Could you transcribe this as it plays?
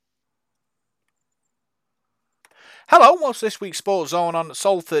Hello, what's this week's Sports Zone on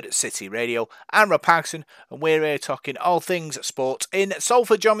Salford City Radio? I'm Rob Paxson, and we're here talking all things sports in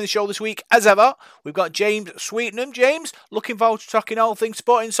Salford. Joining the show this week, as ever, we've got James Sweetenham. James, looking forward to talking all things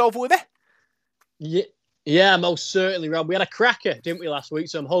sport in Salford with me? Yeah, most certainly, Rob. We had a cracker, didn't we, last week?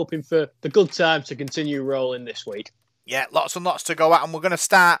 So I'm hoping for the good time to continue rolling this week. Yeah, lots and lots to go at, and we're going to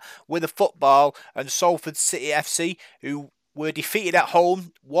start with the football and Salford City FC, who were defeated at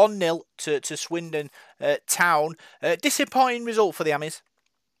home 1-0 to Swindon Town. Disappointing result for the Ammies.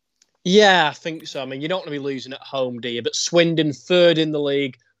 Yeah, I think so. I mean, you don't want to be losing at home, do you? But Swindon, third in the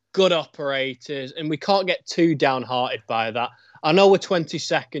league, good operators, and we can't get too downhearted by that. I know we're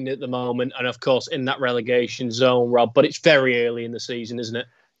 22nd at the moment, and of course in that relegation zone, Rob, but it's very early in the season, isn't it?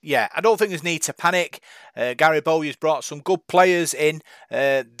 Yeah, I don't think there's need to panic. Gary Bowyer's brought some good players in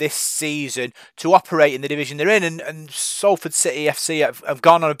this season to operate in the division they're in, and Salford City FC have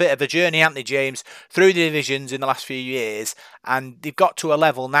gone on a bit of a journey, haven't they, James, through the divisions in the last few years, and they've got to a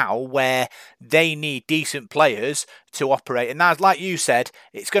level now where they need decent players to operate. And as like you said,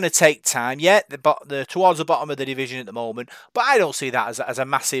 it's going to take time. Yeah, they're towards the bottom of the division at the moment, but I don't see that as a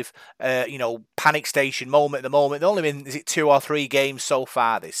massive, panic station moment at the moment. They've only been 2 or 3 games so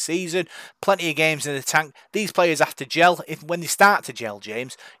far this season. Plenty of games in the tank. These players have to gel. When they start to gel,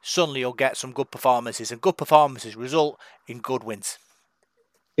 James, suddenly you'll get some good performances, and good performances result in good wins.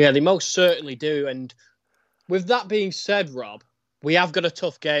 Yeah, they most certainly do. And with that being said, Rob, we have got a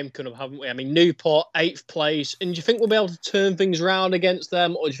tough game coming up, haven't we? I mean, Newport, 8th place. And do you think we'll be able to turn things around against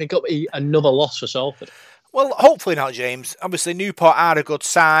them? Or do you think it'll be another loss for Salford? Well, hopefully not, James. Obviously, Newport are a good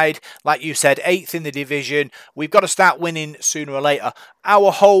side. Like you said, 8th in the division. We've got to start winning sooner or later.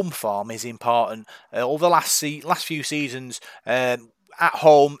 Our home form is important. Over the last few seasons, at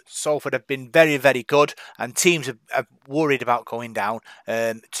home, Salford have been very, very good, and teams have worried about going down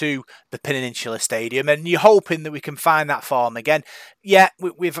to the Peninsula Stadium, and you're hoping that we can find that form again. Yeah,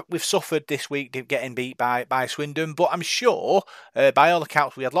 we've suffered this week getting beat by Swindon, but I'm sure, by all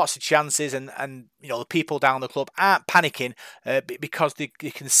accounts, we had lots of chances, and the people down the club aren't panicking because they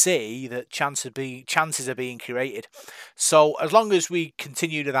can see that chances are being created. So as long as we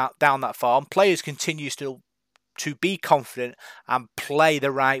continue down that form, players continue to be confident and play the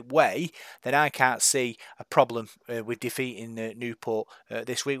right way, then I can't see a problem with defeating Newport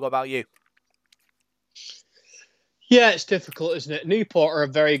this week. What about you? Yeah, it's difficult, isn't it? Newport are a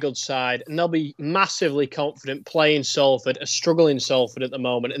very good side, and they'll be massively confident playing Salford, a struggling Salford at the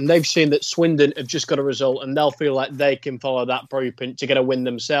moment. And they've seen that Swindon have just got a result, and they'll feel like they can follow that blueprint to get a win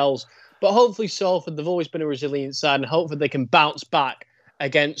themselves. But hopefully Salford, they've always been a resilient side, and hopefully they can bounce back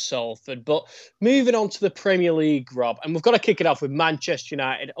against Salford. But moving on to the Premier League, Rob, and we've got to kick it off with Manchester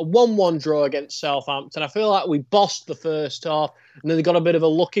United, a 1-1 draw against Southampton. I feel like we bossed the first half, and then they got a bit of a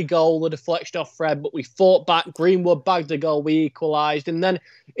lucky goal, the deflection off Fred, but we fought back. Greenwood bagged a goal, we equalised, and then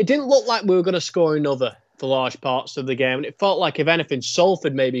it didn't look like we were going to score another for large parts of the game. And it felt like, if anything,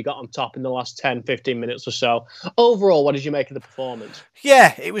 Salford maybe got on top in the last 10, 15 minutes or so. Overall, what did you make of the performance?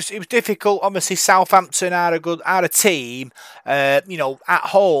 Yeah, it was difficult. Obviously, Southampton are a team, at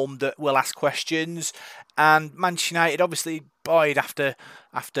home that will ask questions, and Manchester United obviously buoyed after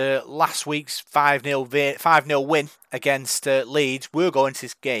last week's 5-0 win against Leeds. We're going to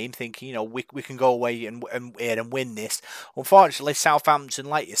this game thinking, we can go away and win this. Unfortunately, Southampton,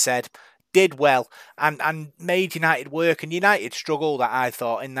 like you said, did well and made United work, and United struggled, I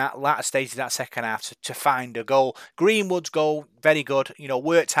thought, in that latter stage of that second half to find a goal. Greenwood's goal, very good,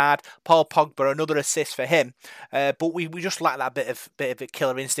 worked hard. Paul Pogba, another assist for him, but we just lack that bit of a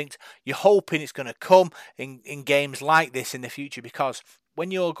killer instinct. You're hoping it's going to come in games like this in the future, because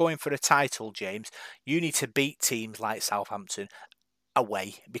when you're going for a title, James, you need to beat teams like Southampton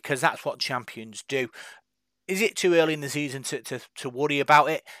away, because that's what champions do. Is it too early in the season to worry about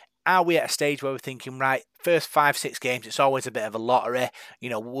it? Are we at a stage where we're thinking, right, first 5-6 games, it's always a bit of a lottery.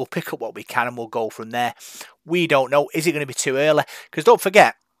 We'll pick up what we can and we'll go from there. We don't know. Is it going to be too early? Because don't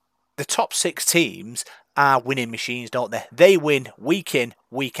forget, the top 6 teams are winning machines, don't they? They win week in,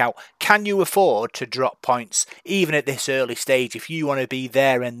 week out. Can you afford to drop points, even at this early stage, if you want to be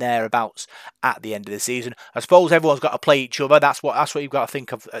there and thereabouts at the end of the season? I suppose everyone's got to play each other. That's what you've got to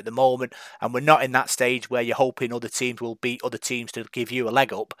think of at the moment. And we're not in that stage where you're hoping other teams will beat other teams to give you a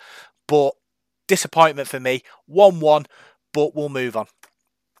leg up. But disappointment for me, 1-1, but we'll move on.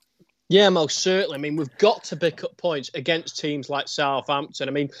 Yeah, most certainly. I mean, we've got to pick up points against teams like Southampton.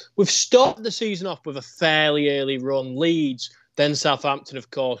 I mean, we've started the season off with a fairly early run. Leeds, then Southampton,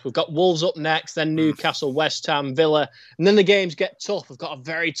 of course. We've got Wolves up next, then Newcastle, West Ham, Villa. And then the games get tough. We've got a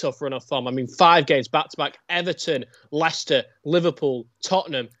very tough run of form. I mean, 5 games back-to-back. Everton, Leicester, Liverpool,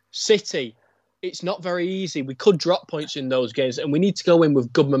 Tottenham, City. it's not very easy. We could drop points in those games, and we need to go in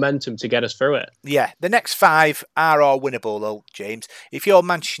with good momentum to get us through it. Yeah, the next 5 are all winnable, though, James. If you're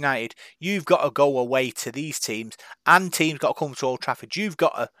Manchester United, you've got to go away to these teams, and teams got to come to Old Trafford. You've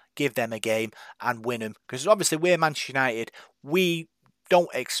got to give them a game and win them, because obviously we're Manchester United. We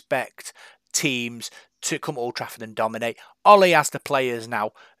don't expect teams to come to Old Trafford and dominate. Ollie has the players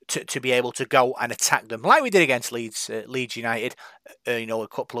now to be able to go and attack them, like we did against Leeds United, a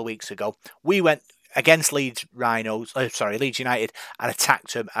couple of weeks ago. We went against Leeds United, and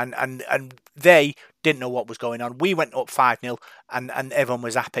attacked them, and they didn't know what was going on. We went up 5-0, and everyone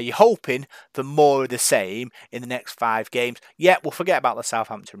was happy, hoping for more of the same in the next 5 games. Yeah, we'll forget about the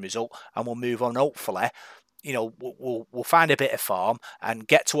Southampton result, and we'll move on, hopefully. We'll find a bit of form and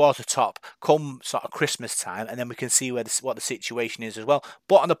get towards the top come sort of Christmas time, and then we can see what the situation is as well.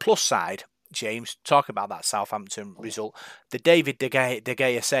 But on the plus side, James, talk about that Southampton result. The David De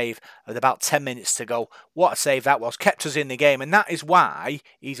Gea save with about 10 minutes to go. What a save that was. Kept us in the game, and that is why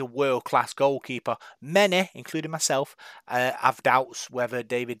he's a world-class goalkeeper. Many, including myself, have doubts whether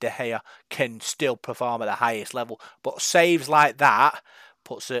David De Gea can still perform at the highest level. But saves like that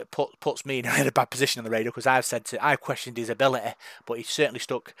puts me in a bad position on the radio, because I've questioned his ability, but he certainly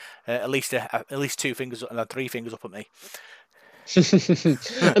stuck at least 2 fingers and 3 fingers up at me.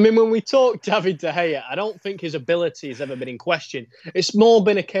 I mean, when we talk David De Gea, I don't think his ability has ever been in question. It's more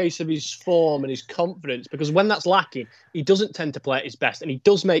been a case of his form and his confidence, because when that's lacking, he doesn't tend to play at his best, and he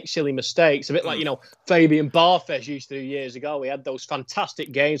does make silly mistakes. A bit like, Fabian Barthez used to do years ago. He had those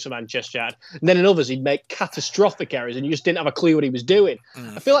fantastic games for Manchester United, and then in others, he'd make catastrophic errors, and you just didn't have a clue what he was doing.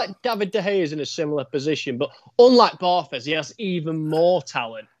 I feel like David De Gea is in a similar position, but unlike Barthez, he has even more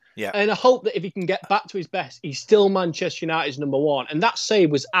talent. Yeah. And I hope that if he can get back to his best, he's still Manchester United's number 1. And that save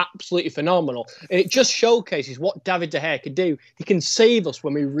was absolutely phenomenal. And it just showcases what David De Gea can do. He can save us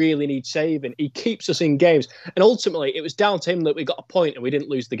when we really need saving. He keeps us in games. And ultimately, it was down to him that we got a point and we didn't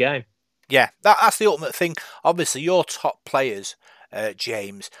lose the game. Yeah, that's the ultimate thing. Obviously, your top players,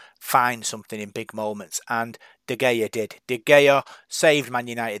 James, find something in big moments. And De Gea did. De Gea saved Man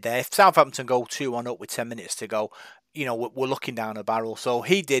United there. If Southampton go 2-1 up with 10 minutes to go, we're looking down a barrel. So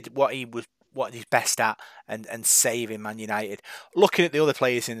he did what he's best at, and saving Man United. Looking at the other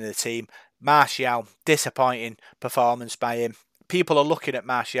players in the team, Martial, disappointing performance by him. People are looking at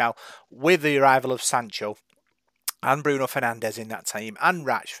Martial with the arrival of Sancho and Bruno Fernandes in that team, and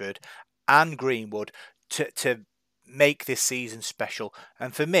Rashford and Greenwood to make this season special.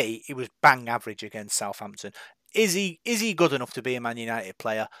 And for me, he was bang average against Southampton. Is he good enough to be a Man United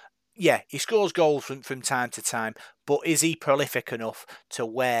player? Yeah, he scores goals from time to time, but is he prolific enough to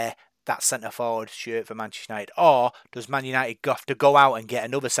wear that centre-forward shirt for Manchester United? Or does Man United have to go out and get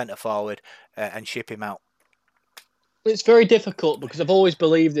another centre-forward and ship him out? It's very difficult, because I've always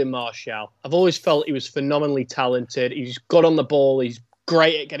believed in Martial. I've always felt he was phenomenally talented. He's good on the ball. He's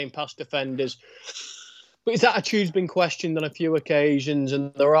great at getting past defenders. But his attitude's been questioned on a few occasions,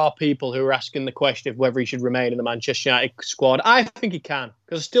 and there are people who are asking the question of whether he should remain in the Manchester United squad. I think he can,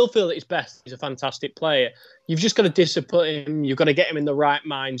 because I still feel that he's best. He's a fantastic player. You've just got to discipline him. You've got to get him in the right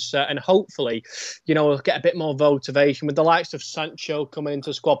mindset, and hopefully, get a bit more motivation with the likes of Sancho coming into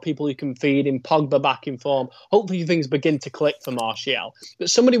the squad, people who can feed him, Pogba back in form. Hopefully things begin to click for Martial.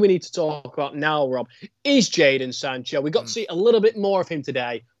 But somebody we need to talk about now, Rob, is Jadon Sancho. We got to see a little bit more of him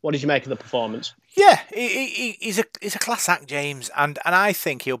today. What did you make of the performance? Yeah, he's a class act, James, and I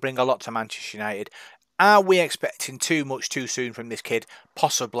think he'll bring a lot to Manchester United. Are we expecting too much too soon from this kid?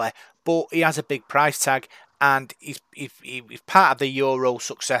 Possibly, but he has a big price tag, and he's part of the Euro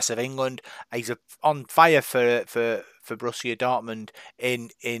success of England. He's on fire for Borussia Dortmund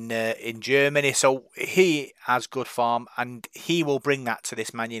in Germany, so he has good form, and he will bring that to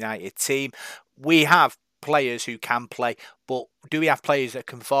this Man United team. We have players who can play, but do we have players that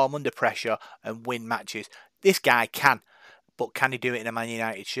can perform under pressure and win matches? This guy can, but can he do it in a Man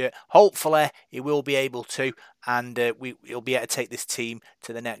United shirt? Hopefully he will be able to, and he'll be able to take this team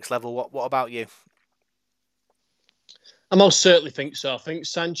to the next level. What about you? I most certainly think so. I think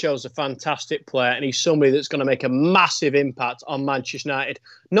Sancho's a fantastic player, and he's somebody that's going to make a massive impact on Manchester United,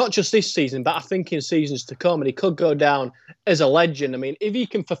 not just this season, but I think in seasons to come. And he could go down as a legend. I mean, if he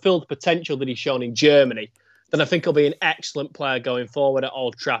can fulfill the potential that he's shown in Germany, then I think he'll be an excellent player going forward at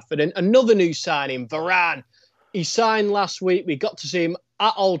Old Trafford. And another new signing, Varane. He signed last week. We got to see him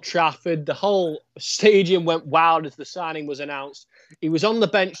at Old Trafford. The whole stadium went wild as the signing was announced. He was on the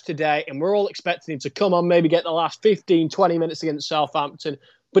bench today, and we're all expecting him to come on, maybe get the last 15, 20 minutes against Southampton.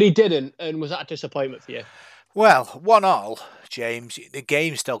 But he didn't. And was that a disappointment for you? Well, 1-1, James. The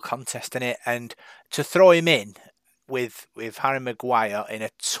game's still contesting it. And to throw him in with Harry Maguire in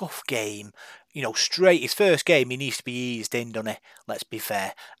a tough game, straight his first game, he needs to be eased in, doesn't he? Let's be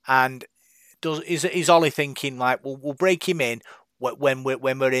fair. And is Ollie thinking like, well, we'll break him in when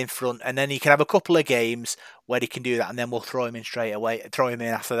we're in front, and then he can have a couple of games where he can do that, and then we'll throw him in straight away, throw him in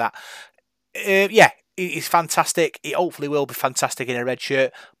after that. Yeah, he's fantastic. He hopefully will be fantastic in a red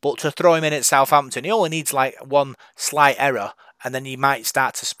shirt, but to throw him in at Southampton, he only needs like one slight error, and then he might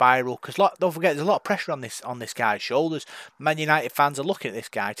start to spiral. Because don't forget, there's a lot of pressure on this guy's shoulders. Man United fans are looking at this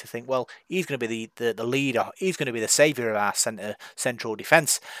guy to think, well, he's going to be the leader. He's going to be the saviour of our central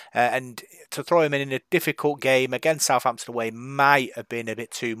defence. And to throw him in a difficult game against Southampton away might have been a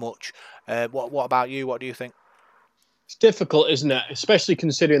bit too much. What about you? What do you think? It's difficult, isn't it? Especially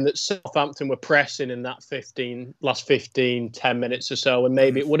considering that Southampton were pressing in that last 15, 10 minutes or so, and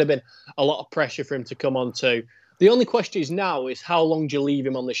maybe it would have been a lot of pressure for him to come on to. The only question is now is how long do you leave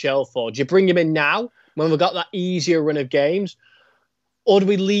him on the shelf for? Do you bring him in now when we've got that easier run of games? Or do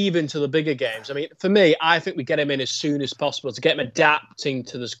we leave into the bigger games? I mean, for me, I think we get him in as soon as possible to get him adapting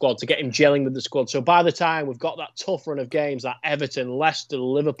to the squad, to get him gelling with the squad. So by the time we've got that tough run of games, that Everton, Leicester,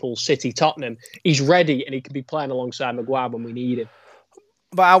 Liverpool, City, Tottenham, he's ready and he can be playing alongside Maguire when we need him.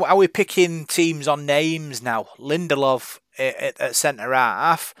 But are we picking teams on names now? Lindelof at centre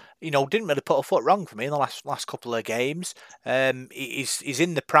half, didn't really put a foot wrong for me in the last couple of games. He's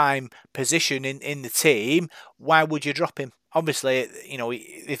in the prime position in the team. Why would you drop him? Obviously,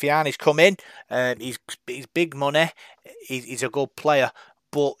 if Vianney's come in, he's big money. He's a good player,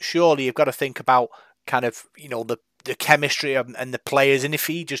 but surely you've got to think about kind of the chemistry and the players. And if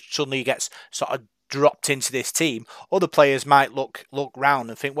he just suddenly gets sort of dropped into this team, other players might look round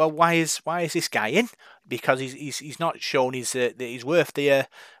and think, well, why is this guy in? Because he's not shown he's worth the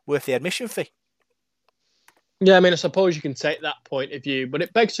admission fee. Yeah, I mean, I suppose you can take that point of view, but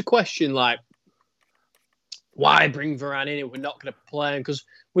it begs the question, like, why bring Varane in if we're not going to play him? Because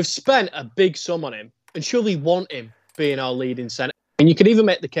we've spent a big sum on him and surely want him being our leading centre. And you could even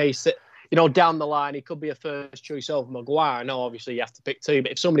make the case that, down the line, he could be a first choice over Maguire. I know, obviously, you have to pick two,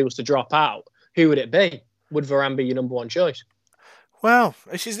 but if somebody was to drop out, who would it be? Would Varane be your number one choice? Well,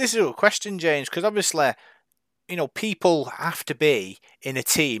 this is a question, James, because obviously, people have to be in a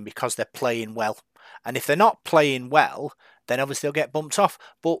team because they're playing well. And if they're not playing well, then obviously they'll get bumped off.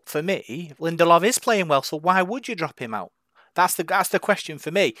 But for me, Lindelof is playing well, so why would you drop him out? That's the question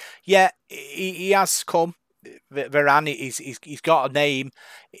for me. Yeah, he has come. Varane, he's got a name.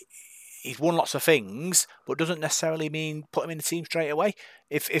 He's won lots of things, but doesn't necessarily mean put him in the team straight away.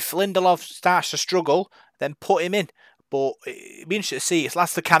 If Lindelof starts to struggle, then put him in. But it'd be interesting to see.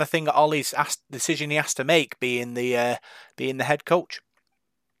 That's the kind of thing that Ollie's decision he has to make, being the head coach.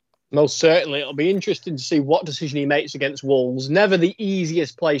 Most certainly. It'll be interesting to see what decision he makes against Wolves. Never the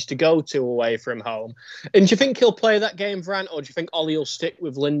easiest place to go to away from home. And do you think he'll play that game, Varane, or do you think Ollie will stick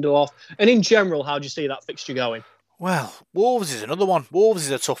with Lindelof? And in general, how do you see that fixture going? Well, Wolves is another one. Wolves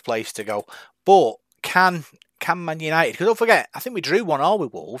is a tough place to go. But can Man United, because don't forget, I think we drew 1-1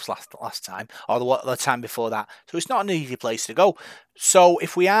 with Wolves last time, or the time before that. So it's not an easy place to go. So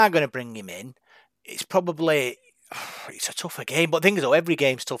if we are going to bring him in, it's probably... It's a tougher game, but the thing is, though, every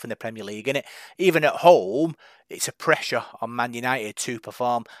game's tough in the Premier League, isn't it? Even at home, it's a pressure on Man United to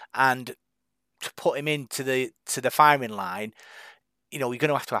perform, and to put him into the firing line, you're going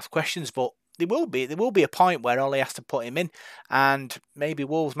to have ask questions, but there will be a point where Ollie has to put him in, and maybe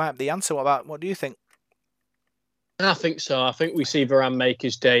Wolves might be the answer. What do you think? I think so. I think we see Varane make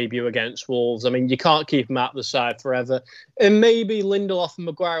his debut against Wolves. I mean, you can't keep him out of the side forever. And maybe Lindelof and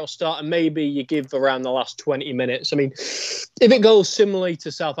Maguire will start, and maybe you give Varane the last 20 minutes. I mean, if it goes similarly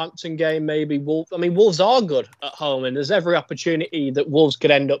to Southampton game, maybe Wolves. I mean, Wolves are good at home, and there's every opportunity that Wolves could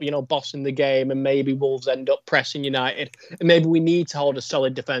end up, bossing the game, and maybe Wolves end up pressing United. And maybe we need to hold a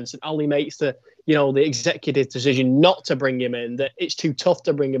solid defence, and Ollie makes the executive decision not to bring him in, that it's too tough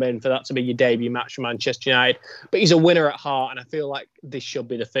to bring him in for that to be your debut match for Manchester United. But he's a winner at heart, and I feel like this should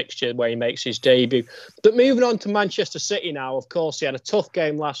be the fixture where he makes his debut. But moving on to Manchester City now, of course, he had a tough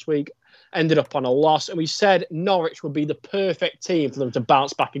game last week, ended up on a loss, and we said Norwich would be the perfect team for them to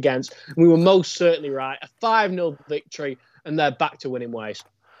bounce back against. And we were most certainly right. A 5-0 victory, and they're back to winning ways.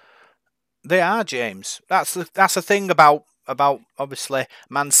 They are, James. That's the thing about obviously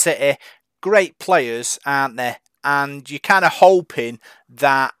Man City. Great players, aren't they? And you're kind of hoping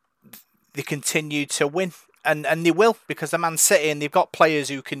that they continue to win. And they will, because they're Man City and they've got players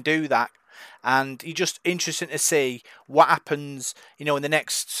who can do that. And you're just interested to see what happens, in the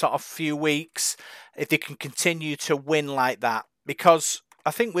next sort of few weeks, if they can continue to win like that. Because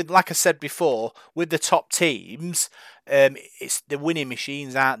I think with, like I said before, with the top teams, it's the winning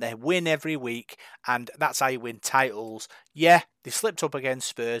machines, aren't they? Win every week, and that's how you win titles. Yeah, they slipped up against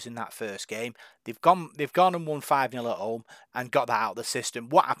Spurs in that first game. They've gone and won 5-0 at home and got that out of the system.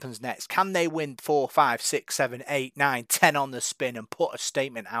 What happens next? Can they win 4, 5, 6, 7, 8, 9, 10 on the spin and put a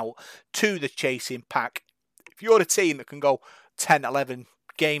statement out to the chasing pack? If you're a team that can go 10, 11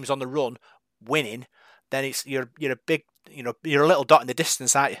 games on the run winning, then you're a big, you're a little dot in the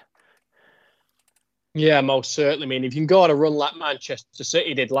distance, aren't you? Yeah, most certainly. I mean, if you can go on a run like Manchester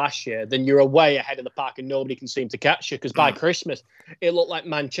City did last year, then you're way ahead of the pack and nobody can seem to catch you, because by Christmas, it looked like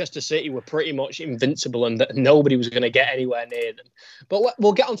Manchester City were pretty much invincible and that nobody was going to get anywhere near them. But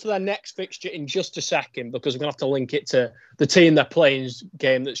we'll get on to their next fixture in just a second, because we're going to have to link it to the team they're playing's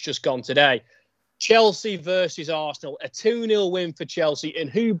game that's just gone today. Chelsea versus Arsenal, a 2-0 win for Chelsea. And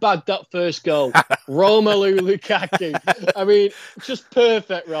who bagged that first goal? Romelu Lukaku. I mean, just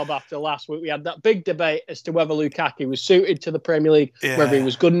perfect, Rob, after last week. We had that big debate as to whether Lukaku was suited to the Premier League, whether he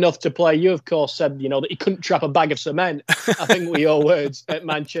was good enough to play. You, of course, said, that he couldn't trap a bag of cement, I think were your words, at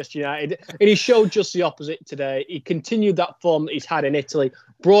Manchester United. And he showed just the opposite today. He continued that form that he's had in Italy,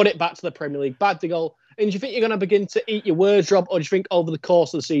 brought it back to the Premier League, bagged the goal. And do you think you're going to begin to eat your words, Rob, or do you think over the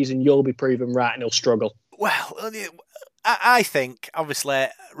course of the season you'll be proven right and he'll struggle? Well, I think, obviously,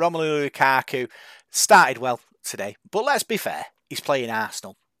 Romelu Lukaku started well today. But let's be fair, he's playing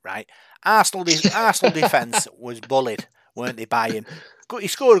Arsenal, right? Arsenal defence was bullied, weren't they, by him? He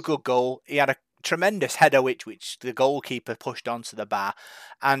scored a good goal. He had a tremendous header, which the goalkeeper pushed onto the bar.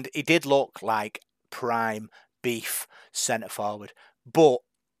 And he did look like prime beef centre-forward. But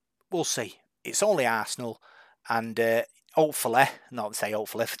we'll see. It's only Arsenal, and hopefully,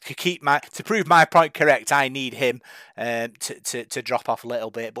 to prove my point correct, I need him to drop off a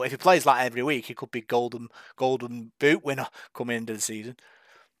little bit. But if he plays like every week, he could be golden boot winner coming into the season.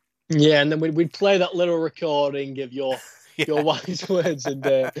 Yeah, and then we'd play that little recording of your wise words and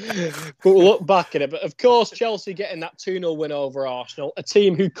we'll look back at it. But of course, Chelsea getting that 2-0 win over Arsenal, a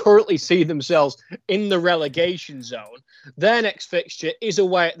team who currently see themselves in the relegation zone. Their next fixture is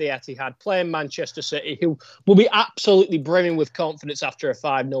away at the Etihad, playing Manchester City, who will be absolutely brimming with confidence after a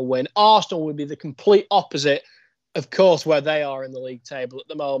 5-0 win. Arsenal will be the complete opposite, of course, where they are in the league table at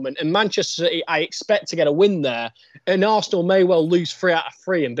the moment. And Manchester City, I expect to get a win there, and Arsenal may well lose 3 out of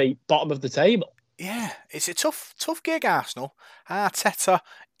 3 and be bottom of the table. Yeah, it's a tough gig, Arsenal. Arteta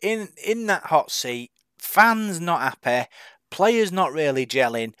in that hot seat, fans not happy, players not really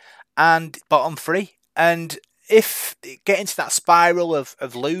gelling, and bottom 3. And if they get into that spiral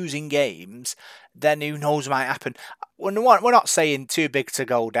of losing games, then who knows what might happen. We're not saying too big to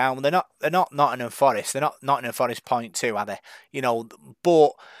go down. They're not Nottingham Forest. They're not Nottingham Forest point 2, are they?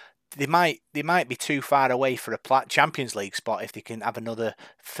 But they might be too far away for a Champions League spot if they can have another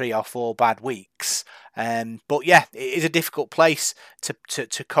 3 or 4 bad weeks. But yeah, it is a difficult place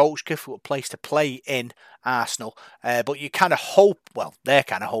to coach, difficult place to play in, Arsenal. But you kind of hope, well, they're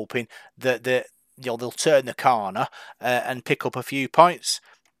kind of hoping that they'll turn the corner and pick up a few points.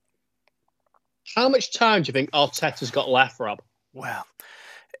 How much time do you think Arteta's got left, Rob? Well,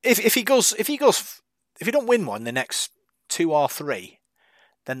 if he don't win one the next 2 or 3.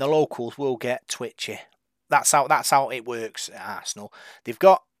 Then the locals will get twitchy. That's how it works at Arsenal. They've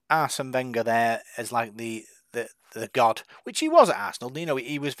got Arsene Wenger there as like the god, which he was at Arsenal.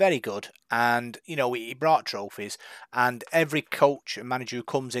 He was very good, and he brought trophies. And every coach and manager who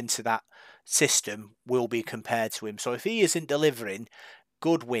comes into that system will be compared to him. So if he isn't delivering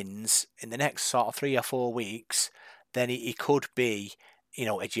good wins in the next sort of 3 or 4 weeks, then he could be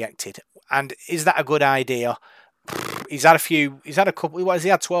ejected. And is that a good idea? He's had a couple. What has he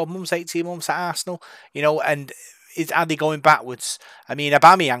had? 12 months, 18 months at Arsenal. And are they going backwards? I mean,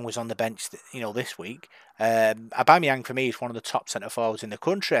 Aubameyang was on the bench, this week. Aubameyang for me is one of the top centre forwards in the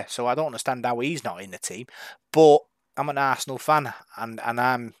country, so I don't understand how he's not in the team. But I'm an Arsenal fan, and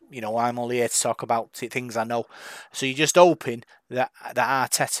I'm only here to talk about things I know. So you're just hoping that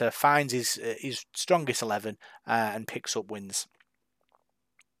Arteta finds his strongest 11 and picks up wins.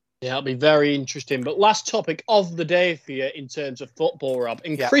 Yeah, it'll be very interesting. But last topic of the day for you in terms of football, Rob.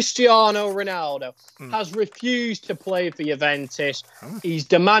 And Cristiano Ronaldo has refused to play for Juventus. He's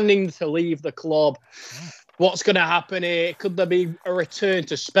demanding to leave the club. What's going to happen here? Could there be a return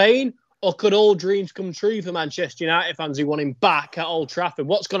to Spain? Or could all dreams come true for Manchester United fans who want him back at Old Trafford?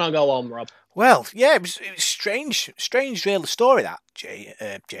 What's going to go on, Rob? Well, yeah, it was strange real story that,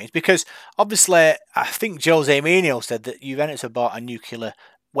 James, because obviously I think Jose Mourinho said that Juventus have bought a nuclear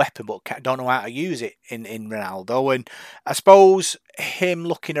weapon but don't know how to use it in Ronaldo, and I suppose him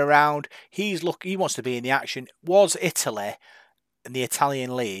looking around, he wants to be in the action. Was Italy in the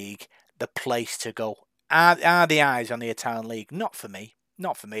Italian league the place to go? Are the eyes on the Italian league? Not for me.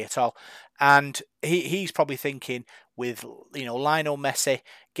 Not for me at all. And he's probably thinking with, Lionel Messi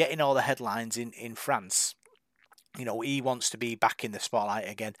getting all the headlines in France, he wants to be back in the spotlight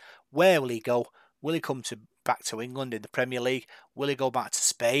again. Where will he go? Will he come back to England in the Premier League? Will he go back to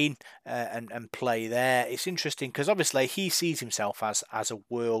Spain and play there? It's interesting because obviously he sees himself as a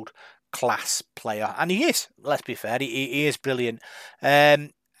world class player, and he is. Let's be fair, he is brilliant.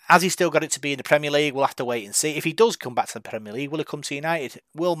 Has he still got it to be in the Premier League? We'll have to wait and see. If he does come back to the Premier League, will he come to United?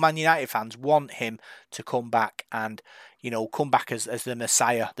 Will Man United fans want him to come back and, come back as the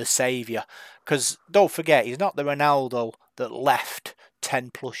Messiah, the saviour? Because don't forget, he's not the Ronaldo that left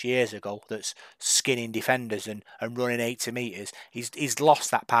 10 plus years ago that's skinning defenders and running 80 metres. He's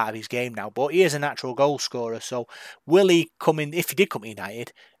lost that part of his game now, but he is a natural goal scorer. So will he come in, if he did come to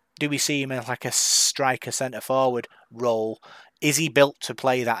United, do we see him as like a striker centre forward role? Is he built to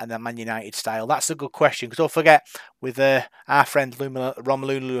play that in the Man United style? That's a good question, because don't forget, with our friend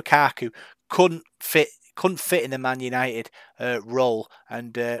Romelu Lukaku, couldn't fit in the Man United role,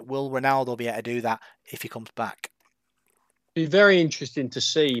 and will Ronaldo be able to do that if he comes back? Be very interesting to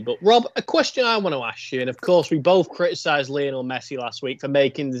see. But Rob, a question I want to ask you, and of course we both criticised Lionel Messi last week for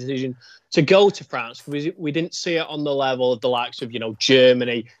making the decision to go to France, because we didn't see it on the level of the likes of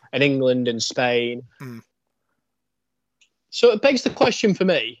Germany and England and Spain. So it begs the question for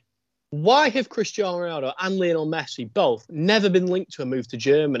me: why have Cristiano Ronaldo and Lionel Messi both never been linked to a move to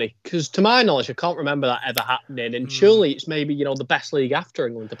Germany? Because to my knowledge, I can't remember that ever happening. And surely it's maybe the best league after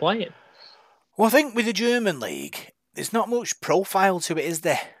England to play in. Well, I think with the German league, there's not much profile to it, is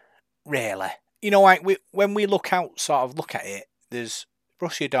there? Really, when we look at it, there's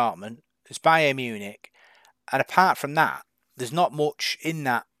Borussia Dortmund, there's Bayern Munich, and apart from that, there's not much in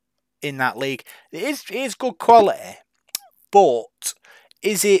that league. It is good quality, but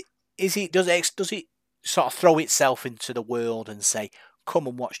does it sort of throw itself into the world and say, come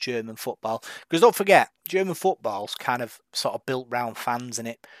and watch German football? Because don't forget, German football's kind of sort of built round fans in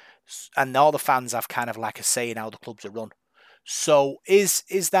it. And all the fans have kind of like a say in how the clubs are run. So is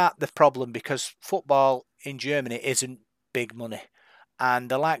that the problem? Because football in Germany isn't big money, and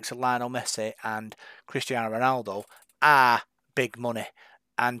the likes of Lionel Messi and Cristiano Ronaldo are big money.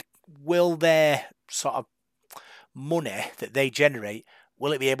 And will their sort of money that they generate,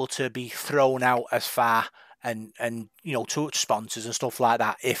 will it be able to be thrown out as far and to sponsors and stuff like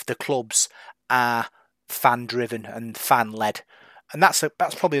that if the clubs are fan driven and fan led? And that's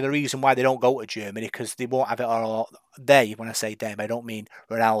probably the reason why they don't go to Germany, because they won't have it all. When I say them, I don't mean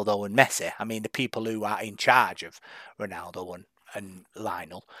Ronaldo and Messi. I mean the people who are in charge of Ronaldo and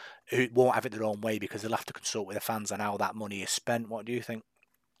Lionel, who won't have it their own way, because they'll have to consult with the fans on how that money is spent. What do you think?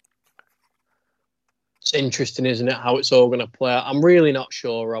 It's interesting, isn't it, how it's all going to play out? I'm really not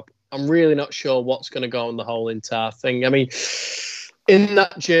sure, Rob. I'm really not sure what's going to go on the whole entire thing. I mean, in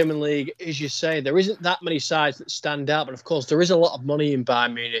that German league, as you say, there isn't that many sides that stand out. But of course, there is a lot of money in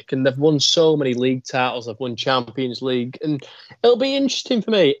Bayern Munich, and they've won so many league titles. They've won Champions League. And it'll be interesting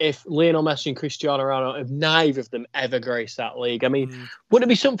for me if Lionel Messi and Cristiano Ronaldo, if neither of them ever grace that league. I mean, would it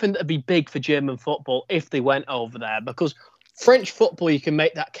be something that would be big for German football if they went over there? Because French football, you can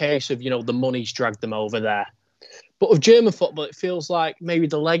make that case of, the money's dragged them over there. But with German football, it feels like maybe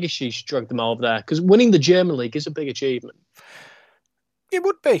the legacy's dragged them over there, because winning the German league is a big achievement. It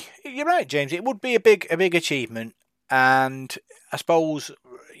would be. You're right, James. It would be a big achievement. And I suppose,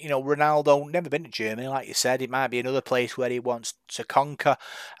 Ronaldo never been to Germany, like you said. It might be another place where he wants to conquer.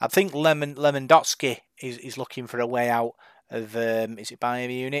 I think Lewandowski is looking for a way out of, is it Bayern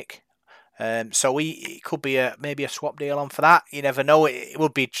Munich? So it could be maybe a swap deal on for that. You never know. It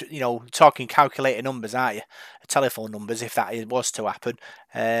would be, talking calculated numbers, aren't you? Telephone numbers, if that was to happen.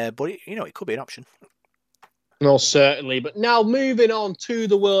 But, it could be an option. Most certainly. But now moving on to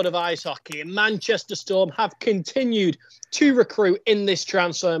the world of ice hockey. Manchester Storm have continued to recruit in this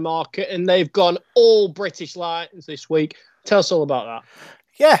transfer market, and they've gone all British lines this week. Tell us all about that.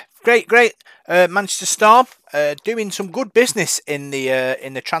 Yeah, great. Manchester Storm doing some good business in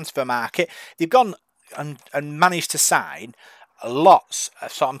the transfer market. They've gone and managed to sign lots.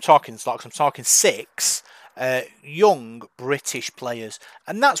 So I'm talking 6 young British players,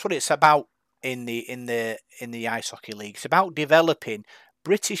 and that's what it's about in the ice hockey league. It's about developing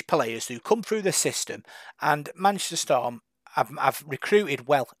British players who come through the system, and Manchester Storm have recruited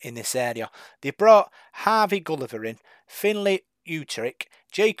well in this area. They brought Harvey Gulliver in, Finlay Uterick,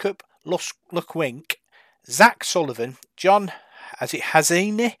 Jacob Luckwink, Zach Sullivan, John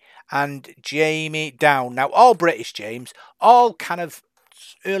Hazini, and Jamie Down. Now, all British, James, all kind of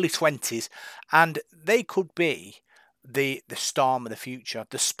early 20s, and they could be the Storm of the future,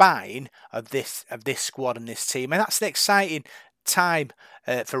 the spine of this squad and this team, and that's an exciting time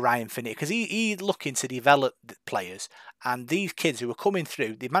for Ryan Finney, because he's looking to develop the players, and these kids who are coming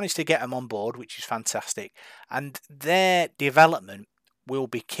through, they managed to get them on board, which is fantastic, and their development will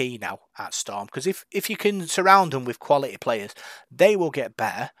be key now at Storm, because if you can surround them with quality players, they will get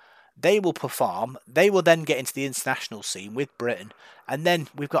better. They will perform. They will then get into the international scene with Britain, and then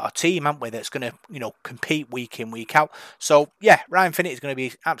we've got a team, haven't we, that's going to compete week in, week out. So yeah, Ryan Finney is going to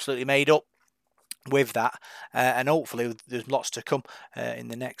be absolutely made up with that, and hopefully there's lots to come in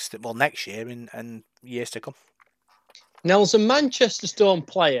the next year and years to come. Now, there's a Manchester Storm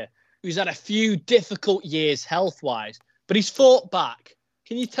player who's had a few difficult years health-wise, but he's fought back.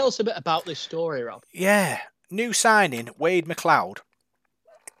 Can you tell us a bit about this story, Rob? Yeah, new signing Wade McLeod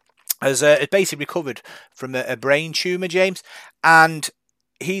has basically recovered from a brain tumour, James, and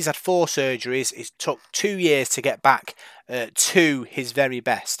he's had 4 surgeries. It took 2 years to get back to his very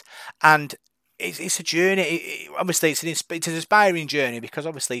best, and it's a journey. Obviously, it's an inspiring journey, because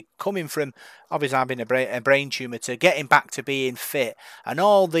obviously coming from having a brain tumour to getting back to being fit, and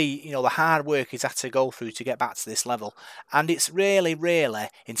all the the hard work he's had to go through to get back to this level, and it's really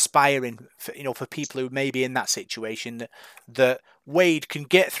inspiring for people who may be in that situation, that Wade can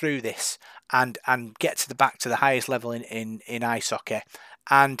get through this and get to the highest level in ice hockey.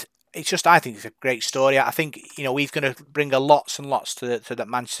 And it's just, I think it's a great story. I think he's going to bring lots and lots to the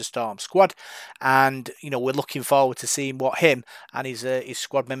Manchester Storm squad, and we're looking forward to seeing what him and his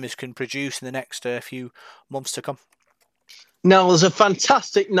squad members can produce in the next few months to come. Now, there's a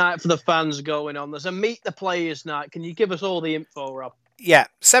fantastic night for the fans going on. There's a Meet the Players night. Can you give us all the info, Rob? Yeah,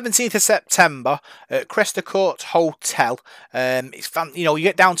 17th of September at Cresta Court Hotel. It's fun, you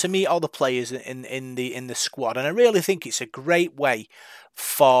get down to meet all the players in the squad, and I really think it's a great way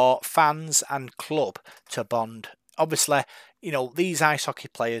for fans and club to bond. Obviously, these ice hockey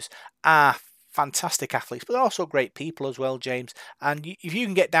players are fantastic athletes, but they're also great people as well, James. And if you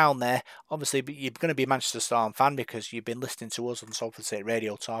can get down there, obviously you're going to be a Manchester Storm fan because you've been listening to us on Salford City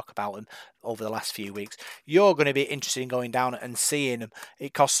Radio talk about them over the last few weeks. You're going to be interested in going down and seeing them.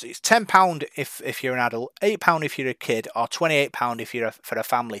 It's £10 if you're an adult, £8 if you're a kid, or £28 if you're for a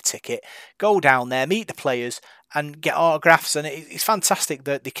family ticket. Go down there, meet the players, and get autographs, and it's fantastic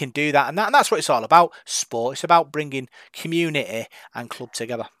that they can do that. And that's what it's all about. Sport. It's about bringing community and club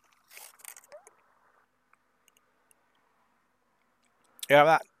together. You have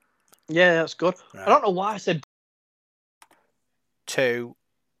that? Yeah, that's good. Right. I don't know why I said 2,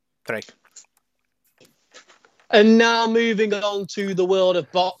 3. And now moving on to the world of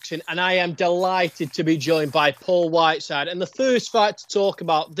boxing, and I am delighted to be joined by Paul Whiteside. And the first fight to talk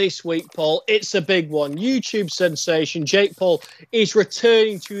about this week, Paul, it's a big one. YouTube sensation Jake Paul is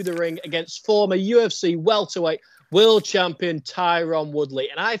returning to the ring against former UFC welterweight world champion Tyron Woodley.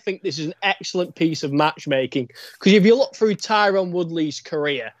 And I think this is an excellent piece of matchmaking, because if you look through Tyron Woodley's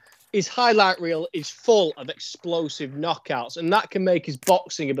career, his highlight reel is full of explosive knockouts, and that can make his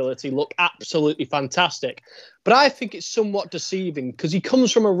boxing ability look absolutely fantastic. But I think it's somewhat deceiving, because he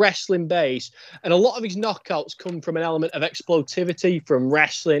comes from a wrestling base, and a lot of his knockouts come from an element of explosivity from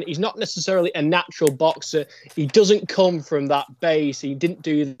wrestling. He's not necessarily a natural boxer. He doesn't come from that base. He didn't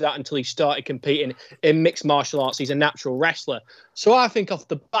do that until he started competing in mixed martial arts. He's a natural wrestler. So I think off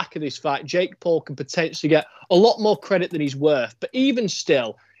the back of this fight, Jake Paul can potentially get a lot more credit than he's worth. But even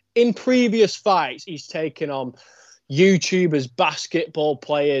still, in previous fights, he's taken on YouTubers, basketball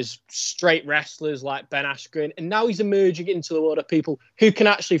players, straight wrestlers like Ben Askren, and now he's emerging into the world of people who can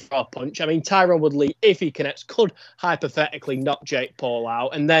actually throw a punch. I mean, Tyron Woodley, if he connects, could hypothetically knock Jake Paul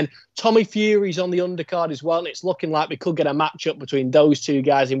out. And then Tommy Fury's on the undercard as well, and it's looking like we could get a matchup between those two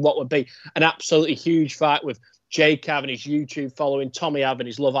guys in what would be an absolutely huge fight, with Jake having his YouTube following, Tommy having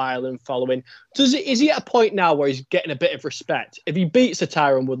his Love Island following. Is he at a point now where he's getting a bit of respect? If he beats a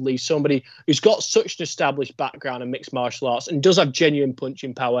Tyron Woodley, somebody who's got such an established background in mixed martial arts and does have genuine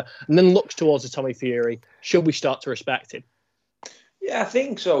punching power, and then looks towards a Tommy Fury, should we start to respect him? Yeah, I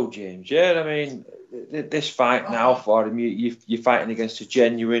think so, James. Yeah, I mean, this fight now for him, you're fighting against a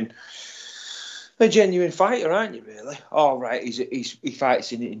genuine fighter, aren't you, really? All right, he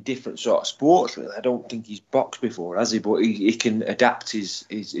fights in different sort of sports, really. I don't think he's boxed before, has he? But he can adapt his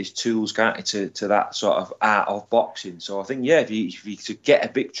tools, can't he, to that sort of art of boxing. So I think, yeah, if he could get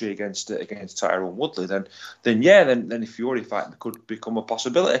a victory against Tyron Woodley, then the Fury fight could become a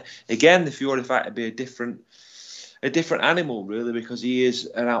possibility. Again, the Fury fight would be a different a different animal, really, because he is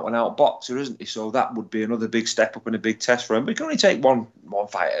an out-and-out boxer, isn't he? So that would be another big step up and a big test for him. But he can only take one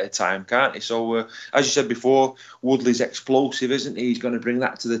fight at a time, can't he? So, as you said before, Woodley's explosive, isn't he? He's going to bring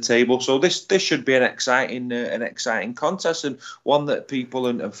that to the table. So this should be an exciting contest, and one that people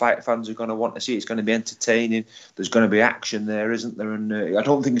and fight fans are going to want to see. It's going to be entertaining. There's going to be action there, isn't there? And I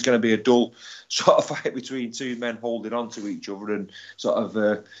don't think it's going to be a dull sort of fight between two men holding on to each other and sort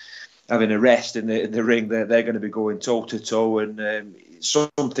of having a rest in the ring. They're going to be going toe to toe, and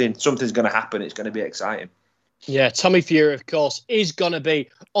something's going to happen. It's going to be exciting. Yeah, Tommy Fury, of course, is going to be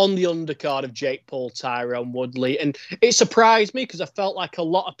on the undercard of Jake Paul, Tyron Woodley. And it surprised me because I felt like a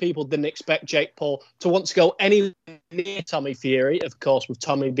lot of people didn't expect Jake Paul to want to go anywhere near Tommy Fury, of course, with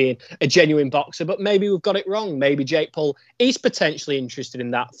Tommy being a genuine boxer. But maybe we've got it wrong. Maybe Jake Paul is potentially interested in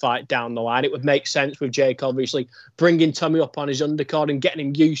that fight down the line. It would make sense with Jake, obviously, bringing Tommy up on his undercard and getting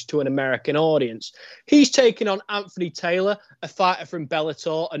him used to an American audience. He's taking on Anthony Taylor, a fighter from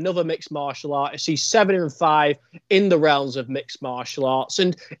Bellator, another mixed martial artist. He's 7-5 in the realms of mixed martial arts.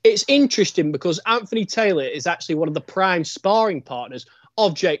 And it's interesting because Anthony Taylor is actually one of the prime sparring partners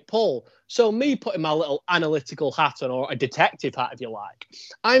of Jake Paul. So me putting my little analytical hat on, or a detective hat, if you like,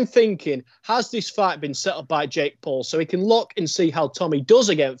 I'm thinking, has this fight been set up by Jake Paul so he can look and see how Tommy does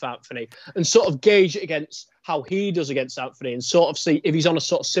against Anthony and sort of gauge it against how he does against Anthony and sort of see if he's on a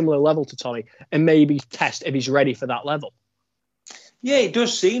sort of similar level to Tommy and maybe test if he's ready for that level? Yeah, it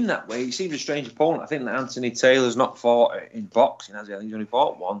does seem that way. He seems a strange opponent. I think that Anthony Taylor's not fought in boxing, has he? I think he's only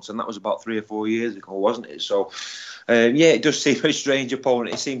fought once, and that was about 3 or 4 years ago, wasn't it? So, yeah, it does seem a strange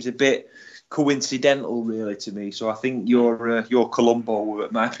opponent. It seems a bit coincidental, really, to me. So I think your Columbo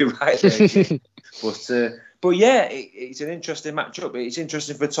might be right there. But yeah, it's an interesting matchup. It's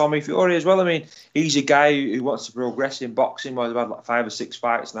interesting for Tommy Fury as well. I mean, he's a guy who wants to progress in boxing. Well, he's had like 5 or 6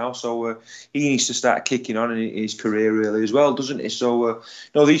 fights now, so he needs to start kicking on in his career really as well, doesn't he? So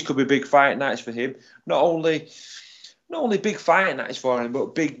no, these could be big fight nights for him. Not only big fight nights for him,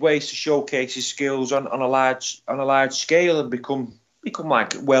 but big ways to showcase his skills on a large scale and become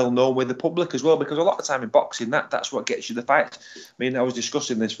like well known with the public as well, because a lot of time in boxing that's what gets you the fight. I mean, I was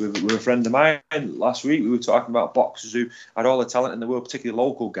discussing this with a friend of mine last week. We were talking about boxers who had all the talent in the world, particularly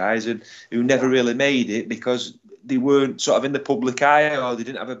local guys, and who never really made it because they weren't sort of in the public eye or they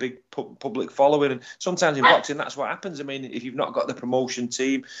didn't have a big public following. And sometimes in boxing that's what happens. I mean, if you've not got the promotion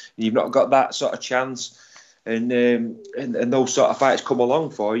team and you've not got that sort of chance and those sort of fights come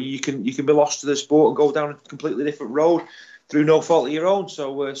along for you, you can be lost to the sport and go down a completely different road through no fault of your own.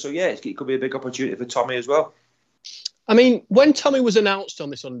 So yeah, it could be a big opportunity for Tommy as well. I mean, when Tommy was announced on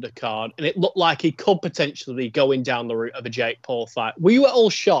this undercard and it looked like he could potentially be going down the route of a Jake Paul fight, we were all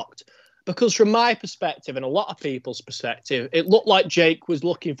shocked. Because from my perspective and a lot of people's perspective, it looked like Jake was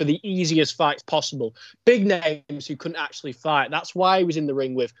looking for the easiest fights possible. Big names who couldn't actually fight. That's why he was in the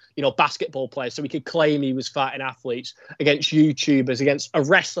ring with, basketball players, so he could claim he was fighting athletes against YouTubers, against a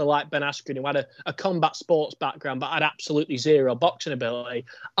wrestler like Ben Askren, who had a combat sports background but had absolutely zero boxing ability.